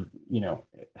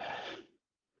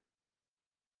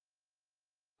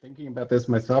 thinking about this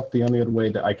myself, the only other way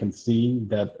that I can see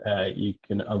that you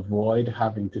can avoid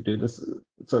having to do this,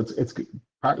 so it's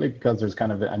partly because there's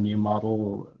kind of a new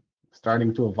model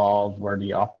starting to evolve where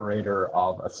the operator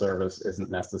of a service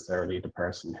isn't necessarily the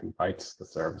person who writes the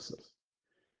services.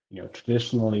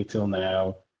 Traditionally till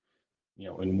now,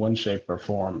 in one shape or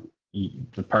form,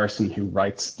 the person who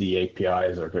writes the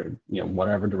APIs or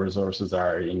whatever the resources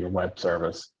are in your web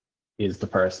service is the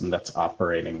person that's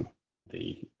operating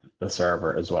the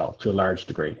server as well, to a large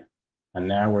degree. And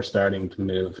now we're starting to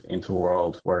move into a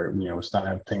world where we're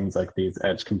starting to have things like these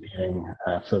edge computing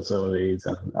facilities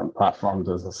and platforms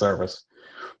as a service,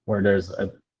 where there's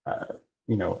a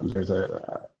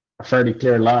fairly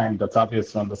clear line that's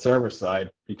obvious on the server side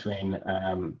between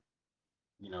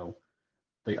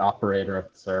the operator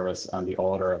of the service and the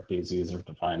author of these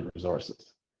user-defined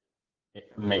resources.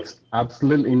 It makes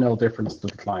absolutely no difference to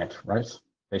the client, right?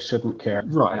 They shouldn't care.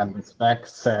 Right. And the spec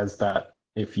says that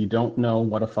if you don't know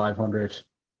what a 500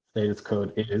 status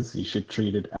code is, you should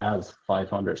treat it as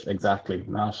 500 exactly,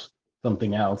 not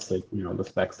something else that the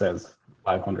spec says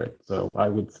 500. So I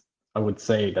would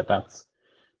say that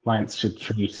clients should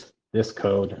treat this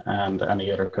code and any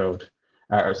other code,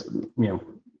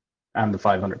 and the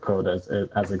 500 code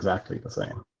as exactly the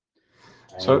same.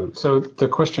 So the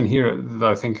question here that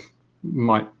I think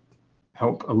might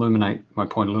help illuminate my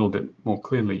point a little bit more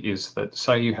clearly is that,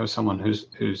 say you have someone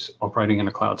who's operating in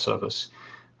a cloud service.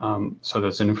 So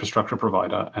there's an infrastructure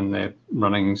provider and they're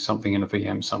running something in a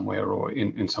VM somewhere or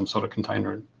in some sort of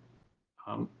container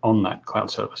on that cloud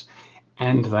service,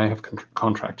 and they have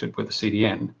contracted with a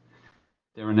CDN.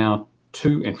 There are now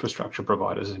two infrastructure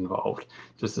providers involved.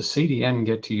 Does the CDN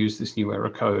get to use this new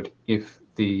error code if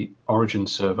the origin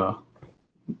server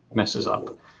messes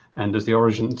up? And does the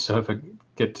origin server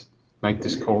get to make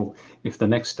this call if the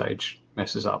next stage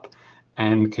messes up?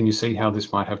 And can you see how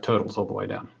this might have turtles all the way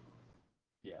down?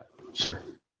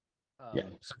 Yeah.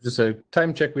 So just a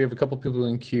time check. We have a couple people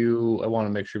in queue. I want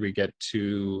to make sure we get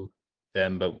to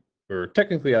them, but we're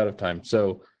technically out of time.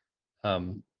 So,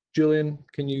 Julian,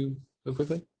 can you go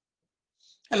quickly?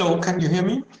 Hello, can you hear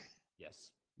me?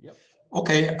 Yes. Yep.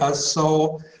 Okay,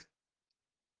 so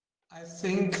I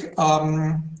think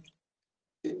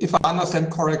if I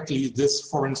understand correctly, this,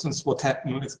 for instance, would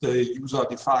happen if the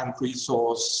user-defined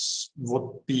resource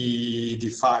would be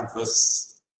defined with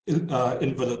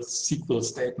invalid SQL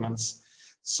statements.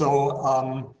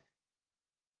 So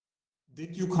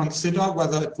did you consider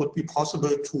whether it would be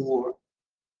possible to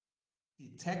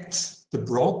detect the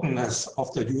brokenness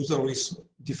of the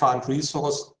user-defined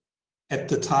resource at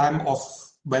the time of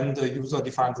when the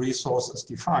user-defined resource is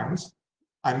defined?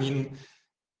 I mean,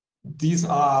 these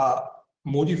are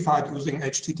modified using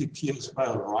HTTP as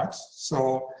well, right?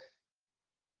 So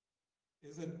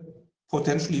is it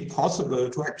potentially possible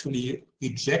to actually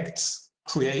reject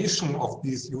creation of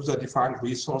these user-defined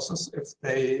resources if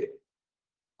they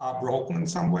are broken in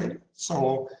some way?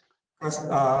 So,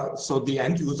 so the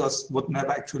end users would never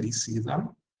actually see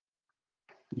them?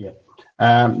 Yeah,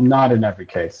 not in every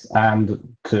case.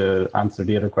 And to answer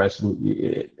the other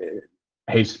question,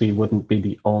 HTTP wouldn't be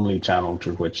the only channel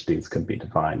through which these could be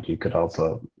defined. You could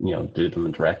also, do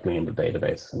them directly in the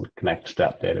database and connect to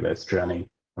that database through any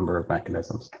number of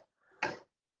mechanisms.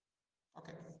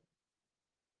 Okay.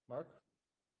 Mark?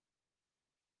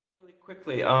 Really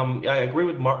quickly, I agree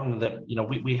with Martin that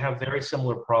we have very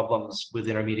similar problems with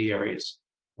intermediaries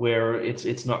where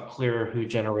it's not clear who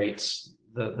generates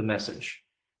the message,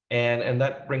 and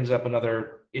that brings up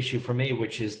another issue for me,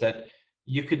 which is that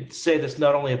you could say this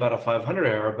not only about a 500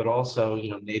 error, but also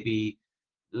maybe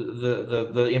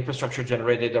the infrastructure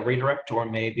generated a redirect, or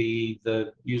maybe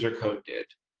the user code did,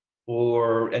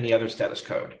 or any other status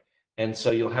code. And so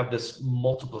you'll have this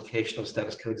multiplication of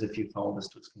status codes if you follow this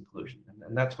to its conclusion.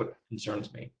 And that's what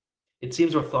concerns me. It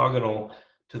seems orthogonal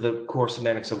to the core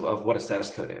semantics of what a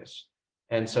status code is.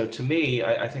 And so to me,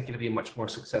 I think it'd be much more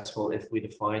successful if we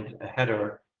defined a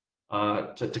header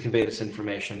to convey this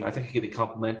information. I think it could be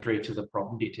complementary to the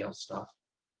problem detail stuff,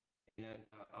 and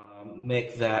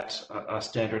make that a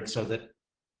standard so that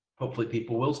hopefully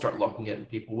people will start logging it and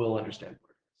people will understand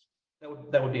what it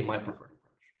is. That would be my preferred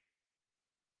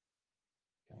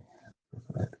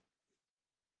approach.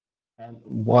 And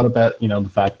what about, the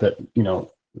fact that,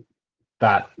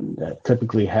 that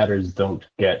typically headers don't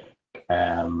get,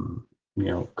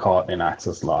 caught in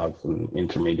access logs and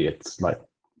intermediates, like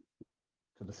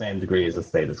to the same degree as a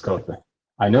status code.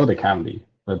 I know they can be,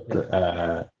 but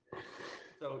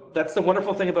so that's the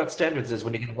wonderful thing about standards is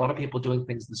when you get a lot of people doing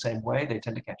things the same way, they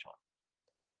tend to catch on.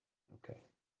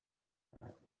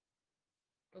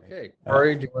 Okay.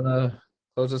 Corey, do you want to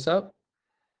close us out?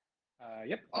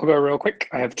 Yep, I'll go real quick.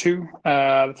 I have two.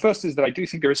 The first is that I do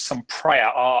think there is some prior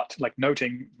art, like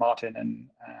noting Martin and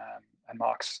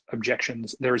Mark's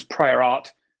objections. There is prior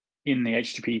art in the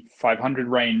HTTP 500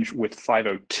 range with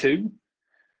 502.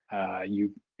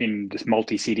 In this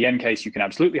multi-CDN case, you can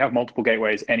absolutely have multiple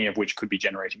gateways, any of which could be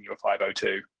generating you a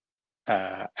 502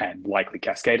 and likely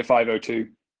cascade a 502.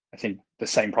 I think the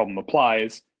same problem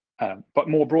applies. But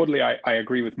more broadly, I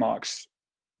agree with Mark's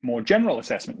more general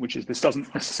assessment, which is this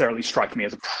doesn't necessarily strike me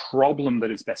as a problem that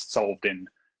is best solved in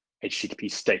HTTP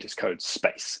status code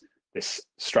space. This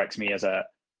strikes me as a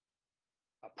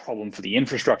problem for the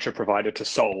infrastructure provider to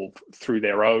solve through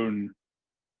their own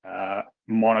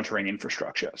monitoring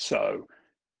infrastructure. So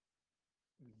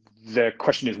the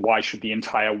question is, why should the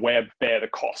entire web bear the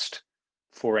cost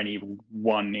for any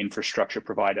one infrastructure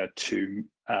provider to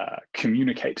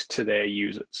communicate to their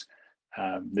users?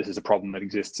 This is a problem that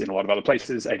exists in a lot of other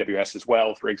places, AWS as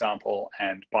well, for example,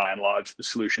 and by and large, the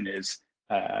solution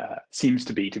seems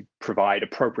to be to provide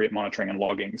appropriate monitoring and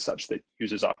logging such that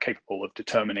users are capable of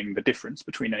determining the difference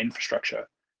between an infrastructure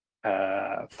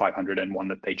 500 and one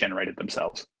that they generated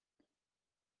themselves.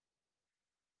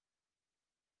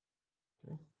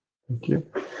 Thank you.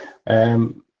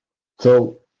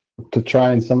 So to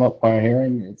try and sum up our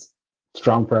hearing, it's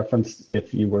strong preference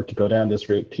if you were to go down this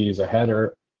route to use a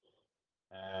header.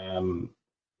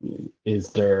 Is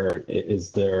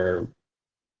there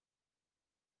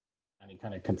any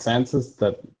kind of consensus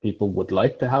that people would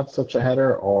like to have such a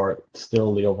header, or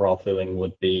still the overall feeling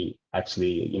would be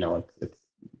actually,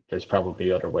 there's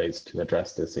probably other ways to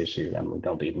address this issue and we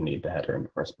don't even need the header in the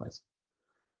first place?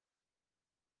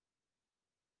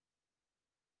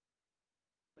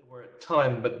 We're at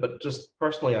time, but just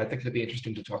personally, I think it'd be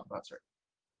interesting to talk about, sir.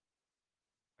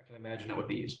 I can imagine it would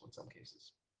be useful in some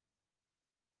cases.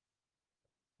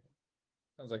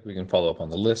 Sounds like we can follow up on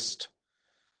the list.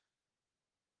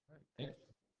 Thank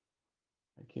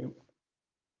you.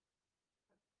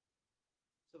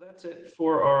 that's it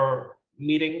for our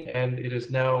meeting, and it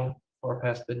is now far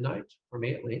past midnight, for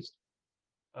me at least,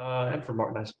 and for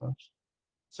Martin, I suppose.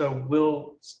 So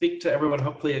we'll speak to everyone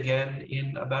hopefully again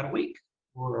in about a week,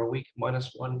 or a week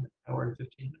minus 1 hour and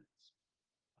 15 minutes.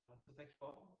 So thanks,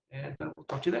 Paul, and we'll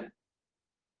talk to you then.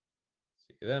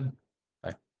 See you then.